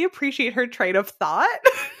really appreciate her train of thought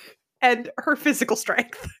and her physical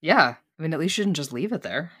strength. Yeah. I mean, at least you didn't just leave it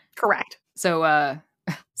there. Correct. So,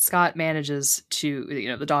 Scott manages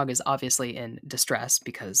to, the dog is obviously in distress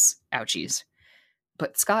because ouchies.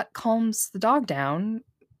 But Scott calms the dog down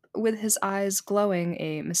with his eyes glowing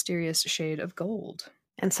a mysterious shade of gold.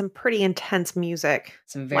 And some pretty intense music.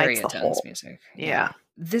 Some very intense music. Yeah.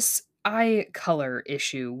 This eye color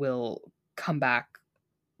issue will come back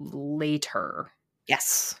later.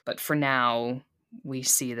 Yes. But for now, we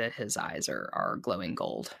see that his eyes are glowing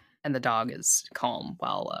gold. And the dog is calm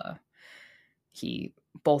while he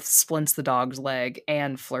both splints the dog's leg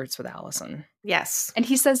and flirts with Allison. Yes. And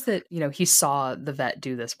he says that, he saw the vet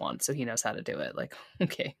do this once, so he knows how to do it. Like,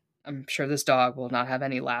 okay, I'm sure this dog will not have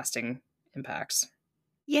any lasting impacts.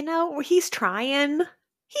 He's trying.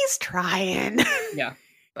 He's trying. Yeah,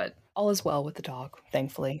 but all is well with the dog,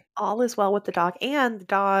 thankfully. All is well with the dog. And the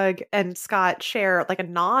dog and Scott share like a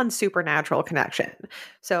non-supernatural connection.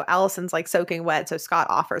 So Allison's like soaking wet, so Scott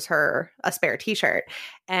offers her a spare t-shirt.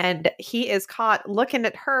 And he is caught looking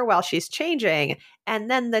at her while she's changing. And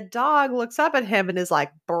then the dog looks up at him and is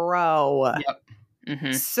like, bro. Yep.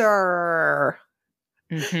 Mm-hmm. Sir.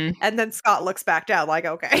 Mm-hmm. And then Scott looks back down like,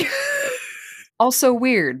 okay. Also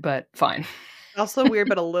weird, but fine. Also weird,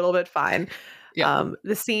 but a little bit fine. Yeah.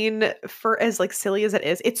 The scene, for as like silly as it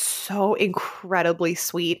is, it's so incredibly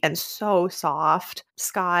sweet and so soft.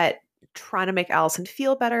 Scott trying to make Allison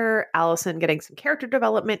feel better, Allison getting some character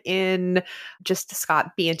development in, just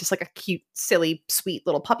Scott being just like a cute, silly, sweet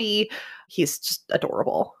little puppy. He's just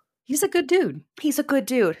adorable. He's a good dude. He's a good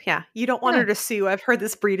dude. Yeah. You don't want her to sue. I've heard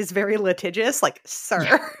this breed is very litigious. Like,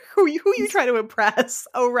 sir, who you trying to impress?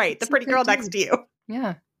 Oh, right. The pretty girl next to you.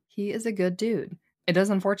 Yeah. He is a good dude. It is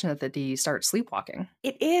unfortunate that he starts sleepwalking.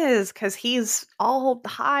 It is, because he's all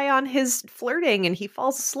high on his flirting and he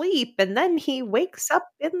falls asleep and then he wakes up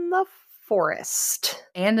in the forest.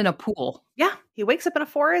 And in a pool. Yeah. He wakes up in a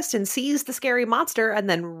forest and sees the scary monster and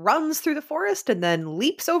then runs through the forest and then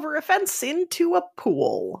leaps over a fence into a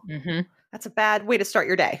pool. Mm-hmm. That's a bad way to start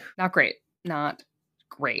your day. Not great. Not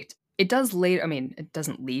great. It does later, it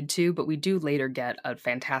doesn't lead to, but we do later get a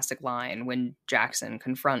fantastic line when Jackson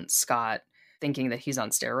confronts Scott thinking that he's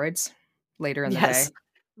on steroids later in the day.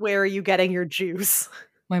 Where are you getting your juice?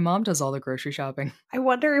 My mom does all the grocery shopping. I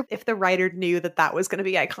wonder if the writer knew that was going to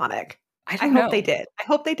be iconic. I hope they did. I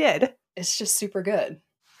hope they did. It's just super good.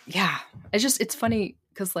 Yeah. It's funny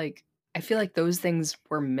because I feel like those things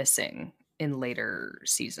were missing in later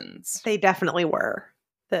seasons. They definitely were.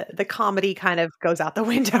 The comedy kind of goes out the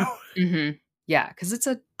window. Mhm. Yeah, because it's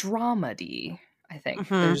a dramedy, I think.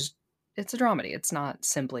 Mhm. It's a dramedy. It's not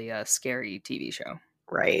simply a scary TV show,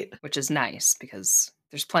 Right. which is nice because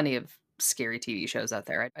there's plenty of scary TV shows out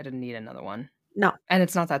there. I didn't need another one. No. And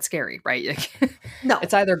it's not that scary, right? Like, No.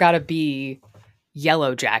 it's either gotta be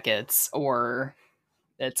Yellow Jackets or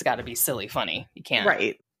it's gotta be silly funny. You can't.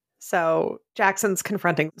 Right. So Jackson's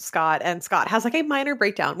confronting Scott, and Scott has like a minor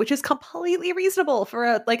breakdown, which is completely reasonable for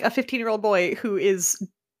a 15-year-old boy who is,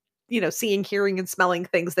 seeing, hearing, and smelling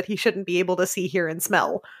things that he shouldn't be able to see, hear, and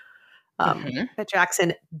smell. Mhm. But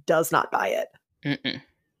Jackson does not buy it. Mm-mm.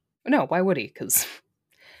 No, why would he? Because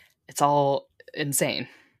it's all insane.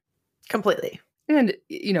 Completely. And,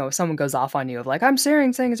 if someone goes off on you of like, I'm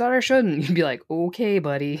saying things that I shouldn't, you'd be like, okay,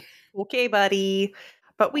 buddy. Okay, buddy.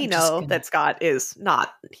 But we I'm just know gonna. that Scott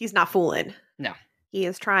he's not fooling. No, He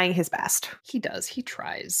is trying his best. he does. He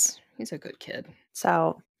tries. He's a good kid,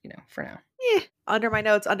 So, for now. under my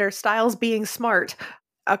notes, under Styles being smart,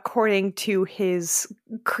 according to his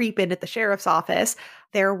creep in at the sheriff's office,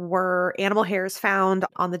 there were animal hairs found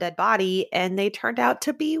on the dead body, and they turned out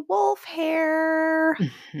to be wolf hair.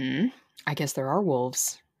 Hmm. I guess there are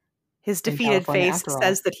wolves His in defeated California face after all.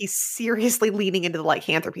 says that he's seriously leaning into the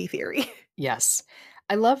lycanthropy theory. Yes.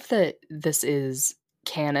 I love that this is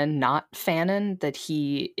canon, not fanon, that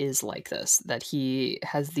he is like this, that he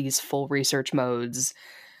has these full research modes,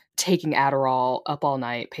 taking Adderall up all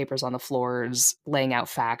night, papers on the floors, laying out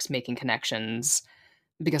facts, making connections.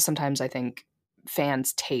 Because sometimes I think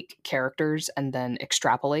fans take characters and then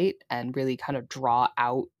extrapolate and really kind of draw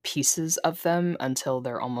out pieces of them until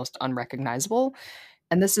they're almost unrecognizable.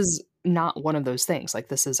 And this is not one of those things. Like,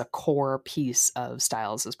 this is a core piece of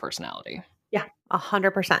Styles' personality. Yeah,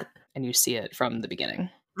 100%. And you see it from the beginning.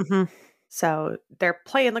 Mhm. So they're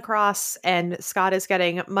playing lacrosse, and Scott is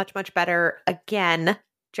getting much, much better again.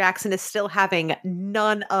 Jackson is still having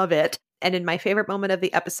none of it. And in my favorite moment of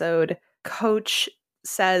the episode, Coach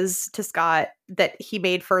says to Scott that he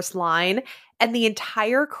made first line, and the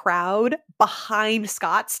entire crowd behind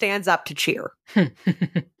Scott stands up to cheer.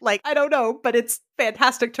 Like, I don't know, but it's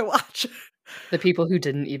fantastic to watch. The people who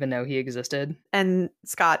didn't even know he existed. And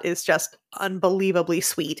Scott is just unbelievably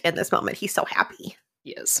sweet in this moment. He's so happy.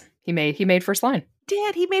 He is. He made first line.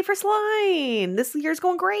 He made first line. This year's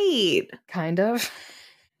going great. Kind of.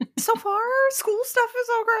 So far, school stuff is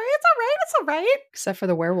all right. It's all right. It's all right. Except for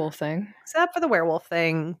the werewolf thing. Except for the werewolf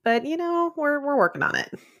thing. But, we're working on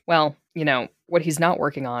it. Well, what he's not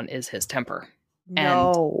working on is his temper.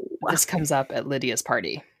 No. And this comes up at Lydia's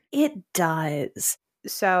party. It does.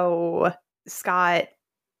 So Scott,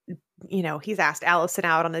 he's asked Allison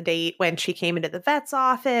out on a date when she came into the vet's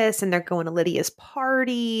office, and they're going to Lydia's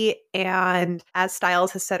party. And as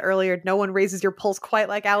Styles has said earlier, no one raises your pulse quite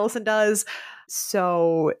like Allison does.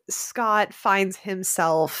 So Scott finds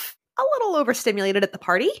himself a little overstimulated at the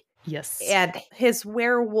party. Yes. And his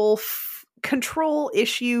werewolf control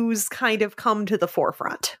issues kind of come to the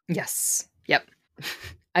forefront. Yes. Yep.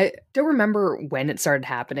 I don't remember when it started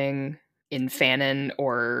happening in fanon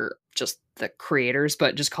or just the creators,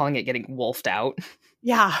 but just calling it getting wolfed out.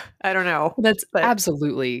 Yeah, I don't know. That's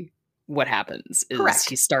absolutely what happens. Is correct.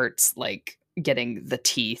 He starts like getting the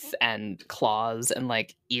teeth and claws and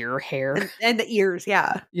like ear hair. And the ears,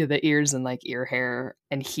 yeah. Yeah, the ears and like ear hair.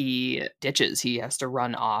 And he ditches. He has to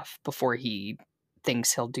run off before he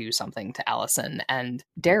thinks he'll do something to Allison. And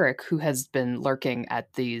Derek, who has been lurking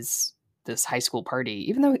at this high school party,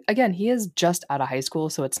 even though, again, he is just out of high school,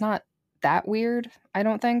 so it's not that weird, I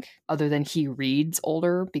don't think, other than he reads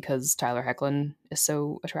older because Tyler Hoechlin is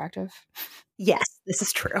so attractive. Yes, this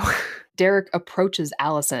is true. Derek approaches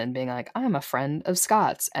Allison being like, I'm a friend of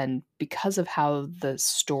Scott's. And because of how the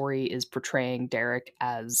story is portraying Derek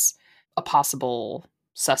as a possible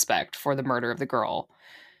suspect for the murder of the girl,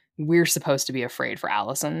 we're supposed to be afraid for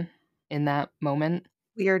Allison in that moment.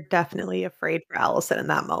 We are definitely afraid for Allison in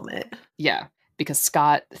that moment. Yeah, because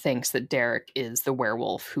Scott thinks that Derek is the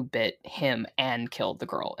werewolf who bit him and killed the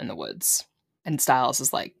girl in the woods. And Styles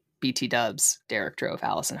is like, BT dubs, Derek drove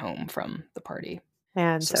Allison home from the party.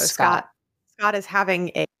 And so Scott is having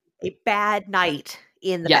a bad night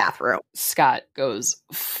in the bathroom. Scott goes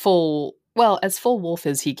as full wolf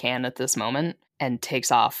as he can at this moment and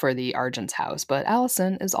takes off for the Argent's house. But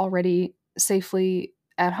Allison is already safely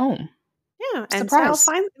at home. Yeah, and Styles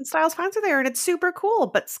finds her there, and it's super cool.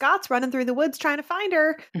 But Scott's running through the woods trying to find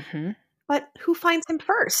her. Mm-hmm. But who finds him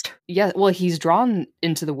first? Yeah, well, he's drawn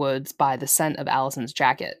into the woods by the scent of Allison's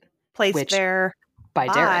jacket. Placed there by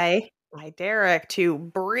Derek. by Derek to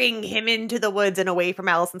bring him into the woods and away from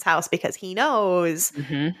Allison's house because he knows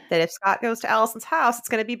Mm-hmm. that if Scott goes to Allison's house, it's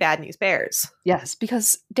going to be bad news bears. Yes,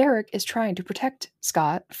 because Derek is trying to protect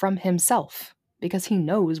Scott from himself because he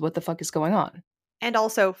knows what the fuck is going on. And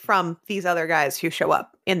also from these other guys who show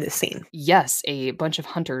up in this scene. Yes, a bunch of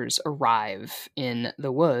hunters arrive in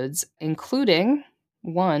the woods, including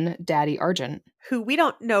one Daddy Argent. Who we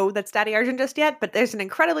don't know that's Daddy Argent just yet, but there's an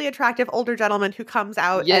incredibly attractive older gentleman who comes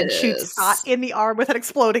out and shoots Scott in the arm with an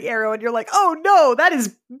exploding arrow, and you're like, oh no, that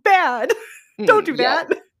is bad. Don't do that.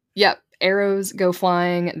 Yep. Arrows go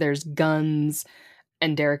flying, there's guns,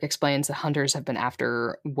 and Derek explains that hunters have been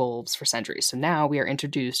after wolves for centuries. So now we are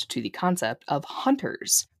introduced to the concept of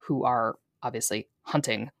hunters who are obviously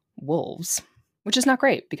hunting wolves, which is not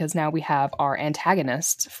great because now we have our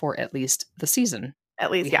antagonists for at least the season. At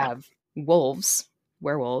least, we have wolves,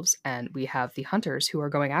 werewolves, and we have the hunters who are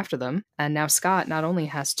going after them. And now Scott not only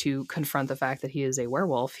has to confront the fact that he is a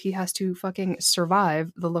werewolf, he has to fucking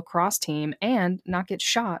survive the lacrosse team and not get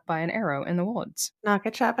shot by an arrow in the woods. Not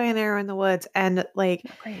get shot by an arrow in the woods. And like,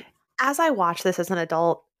 as I watch this as an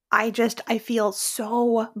adult, I feel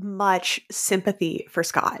so much sympathy for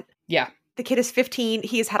Scott. Yeah. The kid is 15.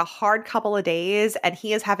 He has had a hard couple of days and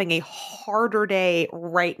he is having a harder day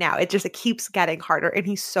right now. It keeps getting harder and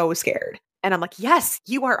he's so scared. And I'm like, yes,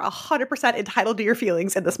 you are 100% entitled to your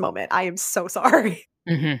feelings in this moment. I am so sorry.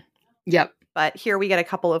 Mm-hmm. Yep. But here we get a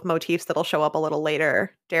couple of motifs that'll show up a little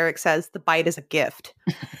later. Derek says the bite is a gift.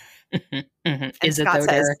 Mm-hmm. Is it though,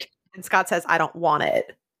 Derek? And Scott says, I don't want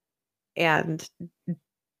it. And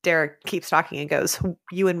Derek keeps talking and goes,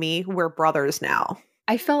 you and me, we're brothers now.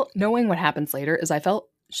 I felt, knowing what happens later, I felt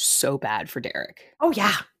so bad for Derek. Oh,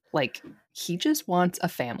 yeah. Like, he just wants a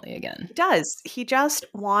family again. He does. He just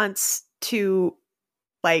wants to,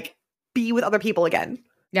 like, be with other people again.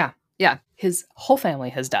 Yeah. Yeah. His whole family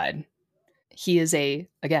has died. He is a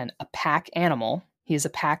pack animal. He is a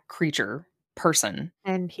pack creature person.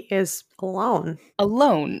 And he is alone.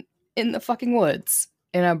 Alone in the fucking woods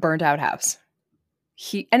in a burnt out house.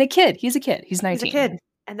 And a kid. He's a kid. He's 19. He's a kid.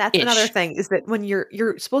 And that's another thing, is that when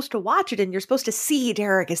you're supposed to watch it and you're supposed to see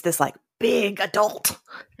Derek as this like big adult,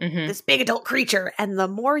 this big adult creature. And the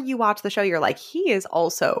more you watch the show, you're like, he is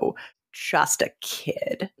also just a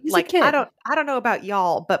kid. He's like a kid. I don't know about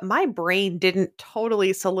y'all, but my brain didn't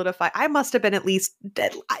totally solidify. I must have been at least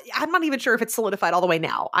dead. I'm not even sure if it's solidified all the way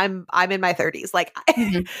now. I'm in my 30s. Like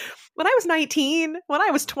when I was 19, when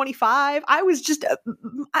I was 25, I was just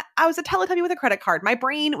I was a Teletubby with a credit card. My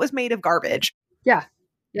brain was made of garbage. Yeah.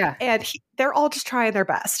 Yeah. And they're all just trying their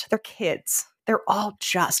best. They're kids. They're all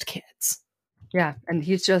just kids. Yeah. And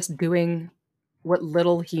he's just doing what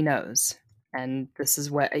little he knows. And this is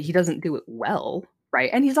what he doesn't do it well. Right.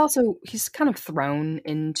 And he's kind of thrown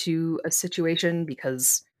into a situation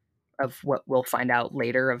because of what we'll find out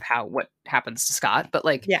later of what happens to Scott. But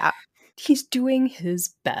like, yeah, he's doing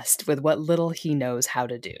his best with what little he knows how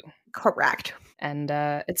to do. Correct. And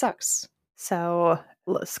it sucks. So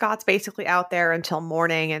Scott's basically out there until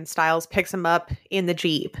morning, and Styles picks him up in the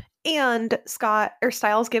Jeep. And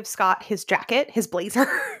Styles gives Scott his jacket, his blazer.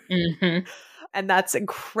 Mm-hmm. And that's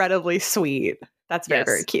incredibly sweet. That's very,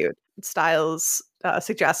 very cute. Styles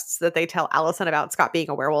suggests that they tell Allison about Scott being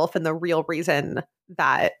a werewolf, and the real reason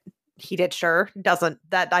that he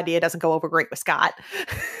that idea doesn't go over great with Scott.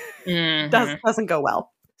 Mm-hmm. Doesn't go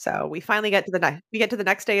well. So we finally get to the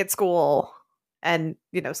next day at school. And,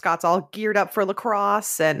 Scott's all geared up for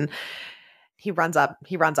lacrosse, and he runs up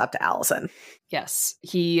to Allison. Yes.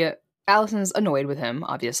 Allison's annoyed with him,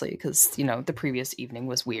 obviously, because, the previous evening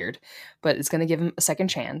was weird, but it's going to give him a second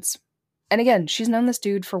chance. And again, she's known this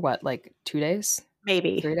dude for what, like 2 days?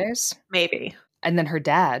 Maybe. 3 days? Maybe. And then her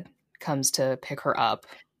dad comes to pick her up.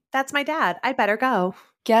 That's my dad. I better go.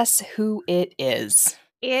 Guess who it is?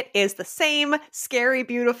 It is the same scary,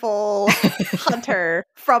 beautiful hunter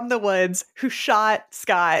from the woods who shot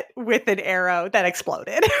Scott with an arrow that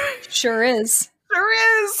exploded. Sure is.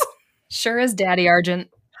 Sure is. Sure is, Daddy Argent.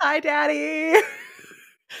 Hi, Daddy.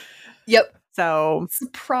 Yep. So,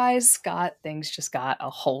 surprise, Scott, things just got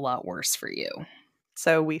a whole lot worse for you.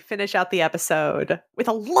 So we finish out the episode with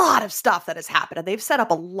a lot of stuff that has happened, and they've set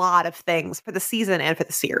up a lot of things for the season and for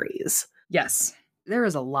the series. Yes. There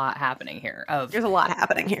is a lot happening here. There's a lot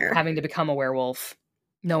happening here. Having to become a werewolf,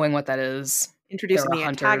 knowing what that is. Introducing the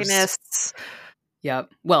antagonists.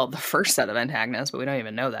 Yep. Well, the first set of antagonists, but we don't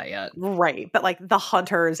even know that yet. Right. But like the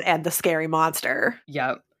hunters and the scary monster.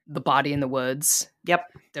 Yep. The body in the woods. Yep.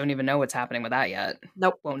 Don't even know what's happening with that yet.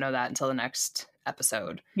 Nope. Won't know that until the next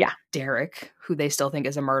episode. Yeah. Derek, who they still think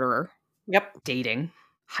is a murderer. Yep. Dating.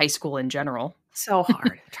 High school in general. So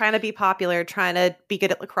hard. Trying to be popular, trying to be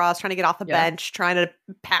good at lacrosse, trying to get off the Yeah. bench, trying to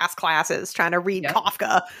pass classes, trying to read Yep.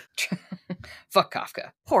 Kafka. Fuck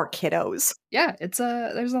Kafka. Poor kiddos. Yeah, there's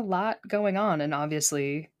a lot going on, and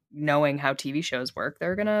obviously, knowing how TV shows work,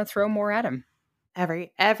 they're gonna throw more at him.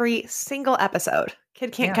 Every single episode.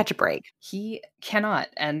 Kid can't Yeah. catch a break. He cannot,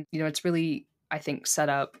 and it's really, I think, set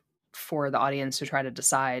up for the audience to try to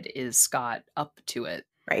decide, is Scott up to it?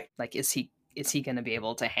 Right. Like, is he gonna be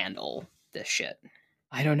able to handle this shit?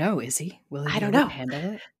 I don't know. Is he? Will he I don't be able know. to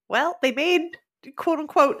handle it? Well, they made quote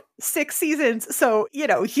unquote 6 seasons, so he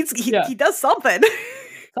does something.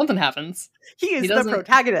 Something happens. He is the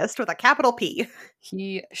protagonist with a capital P.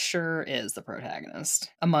 He sure is the protagonist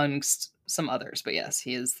amongst some others, but yes,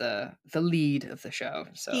 he is the lead of the show.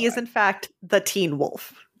 So he is in fact the teen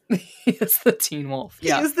wolf. He is the teen wolf.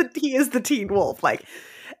 Yeah. He is the teen wolf. Like,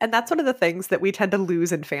 and that's one of the things that we tend to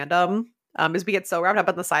lose in fandom. Is we get so wrapped up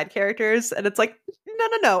in the side characters, and it's like,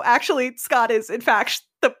 no. Actually, Scott is in fact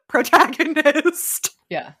the protagonist.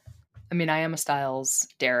 Yeah. I mean, I am a Styles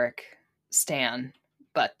Derek stan,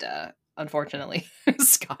 but unfortunately,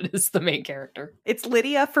 Scott is the main character. It's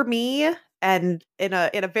Lydia for me, and in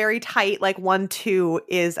a very tight 1-2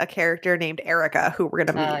 is a character named Erica, who we're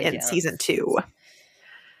gonna meet in season 2.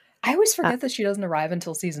 I always forget that she doesn't arrive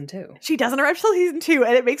until season 2. She doesn't arrive until season 2,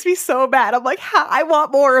 and it makes me so mad. I'm like, I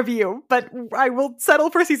want more of you, but I will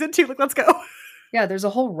settle for season 2. Like, let's go. Yeah, there's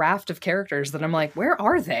a whole raft of characters that I'm like, where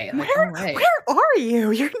are they? I'm like, where are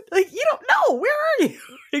you? You're like, you don't know. Where are you?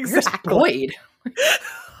 Exactly. Boyd.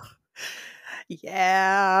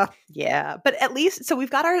 Yeah. But at least, so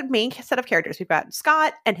we've got our main set of characters. We've got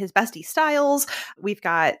Scott and his bestie Styles. We've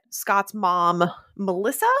got Scott's mom,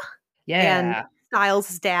 Melissa. Yeah. And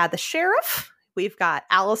Styles' dad, the sheriff. We've got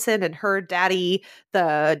Allison and her daddy,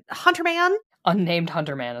 the hunter man. Unnamed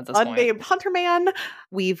hunter man at this point. Unnamed hunter man.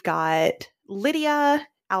 We've got Lydia,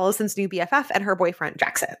 Allison's new BFF, and her boyfriend,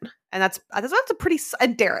 Jackson. And that's a pretty,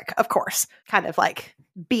 and Derek, of course, kind of like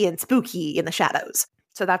being spooky in the shadows.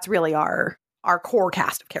 So that's really our core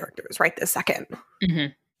cast of characters right this second. Mm-hmm.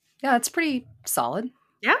 Yeah, it's pretty solid.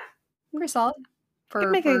 Yeah. Pretty solid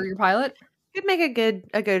for your pilot. Could make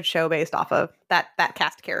a good show based off of that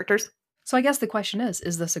cast of characters. So I guess the question is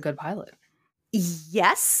this a good pilot?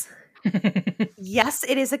 Yes. Yes,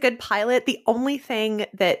 it is a good pilot. The only thing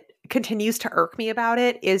that continues to irk me about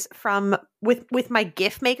it is with my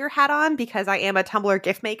GIF maker hat on, because I am a Tumblr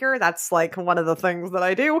GIF maker. That's like one of the things that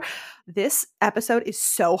I do. This episode is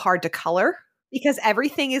so hard to color because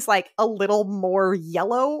everything is like a little more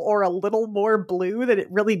yellow or a little more blue than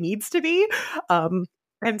it really needs to be.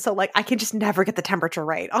 And so I can just never get the temperature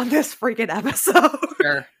right on this freaking episode.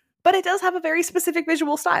 Sure. But it does have a very specific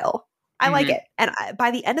visual style. I like it. And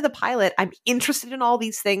by the end of the pilot, I'm interested in all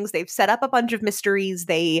these things. They've set up a bunch of mysteries.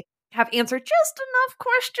 They have answered just enough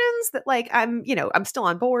questions that I'm still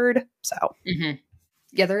on board. So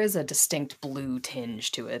yeah, there is a distinct blue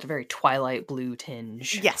tinge to it, a very Twilight blue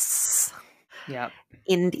tinge. Yes. Yep.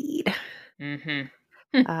 Indeed. Mm-hmm.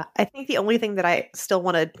 I think the only thing that I still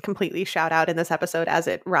want to completely shout out in this episode, as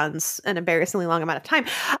it runs an embarrassingly long amount of time,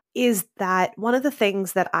 is that one of the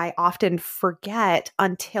things that I often forget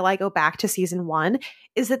until I go back to season 1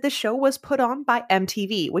 is that the show was put on by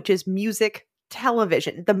MTV, which is music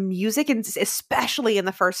television. The music, especially in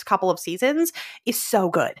the first couple of seasons, is so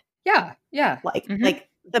good. Yeah. Like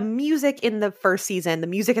the music in the first season, the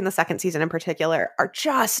music in the second season in particular,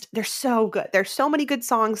 they're so good. There's so many good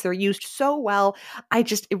songs. They're used so well. I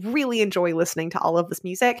just really enjoy listening to all of this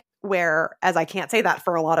music, whereas I can't say that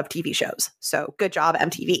for a lot of TV shows. So good job,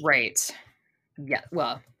 MTV. Right. Yeah,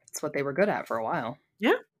 well, it's what they were good at for a while.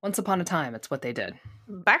 Yeah. Once upon a time, it's what they did.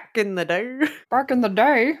 Back in the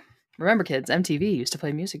day. Remember, kids, MTV used to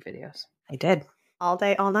play music videos. They did. All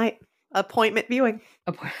day, all night. Appointment viewing.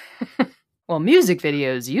 Well, music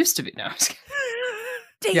videos used to be. No, I'm just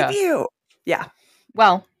kidding. Debut. Yeah.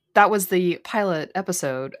 Well, that was the pilot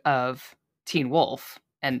episode of Teen Wolf,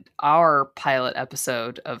 and our pilot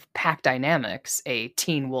episode of Pack Dynamics, a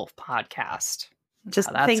Teen Wolf podcast.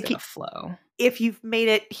 Just that's gonna flow. If you've made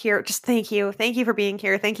it here, just thank you. Thank you for being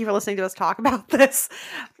here. Thank you for listening to us talk about this.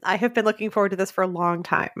 I have been looking forward to this for a long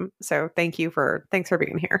time. So thanks for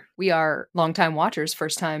being here. We are longtime watchers,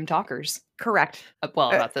 first time talkers. Correct.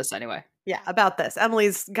 Well, about this anyway. Yeah, about this.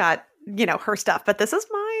 Emily's got, her stuff, but this is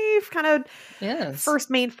my kind of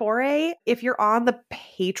first main foray. If you're on the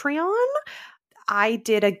Patreon, I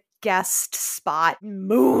did guest spot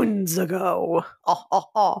moons ago.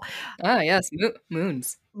 Ah, yes,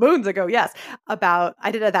 moons. Moons ago, yes.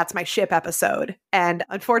 I did a That's My Ship episode. And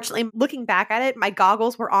unfortunately, looking back at it, my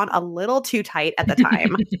goggles were on a little too tight at the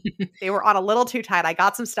time. They were on a little too tight. I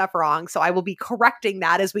got some stuff wrong. So I will be correcting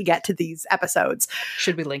that as we get to these episodes.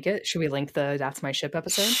 Should we link it? Should we link the That's My Ship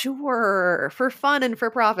episode? Sure. For fun and for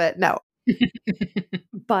profit. No.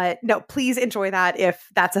 But no, please enjoy that if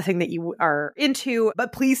that's a thing that you are into.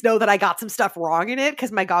 But please know that I got some stuff wrong in it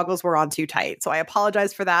because my goggles were on too tight. So I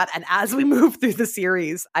apologize for that. And as we move through the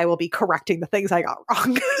series, I will be correcting the things I got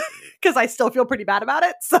wrong because I still feel pretty bad about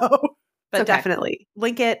it. So, but definitely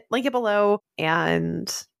link it below. And,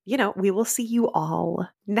 we will see you all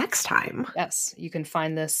next time. Yes, you can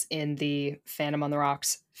find this in the Fandom on the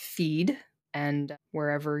Rocks feed and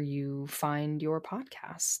wherever you find your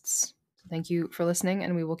podcasts. Thank you for listening,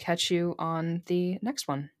 and we will catch you on the next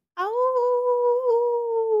one.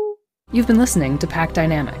 Oh! You've been listening to Pack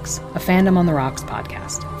Dynamics, a Fandom on the Rocks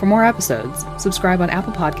podcast. For more episodes, subscribe on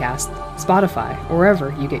Apple Podcasts, Spotify, or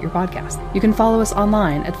wherever you get your podcast. You can follow us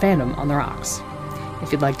online at Fandom on the Rocks.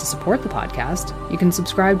 If you'd like to support the podcast, you can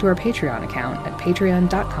subscribe to our Patreon account at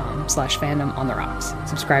patreon.com/fandomontherocks.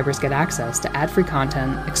 Subscribers get access to ad-free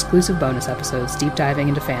content, exclusive bonus episodes deep diving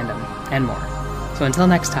into fandom, and more. So until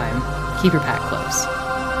next time, keep your pack close.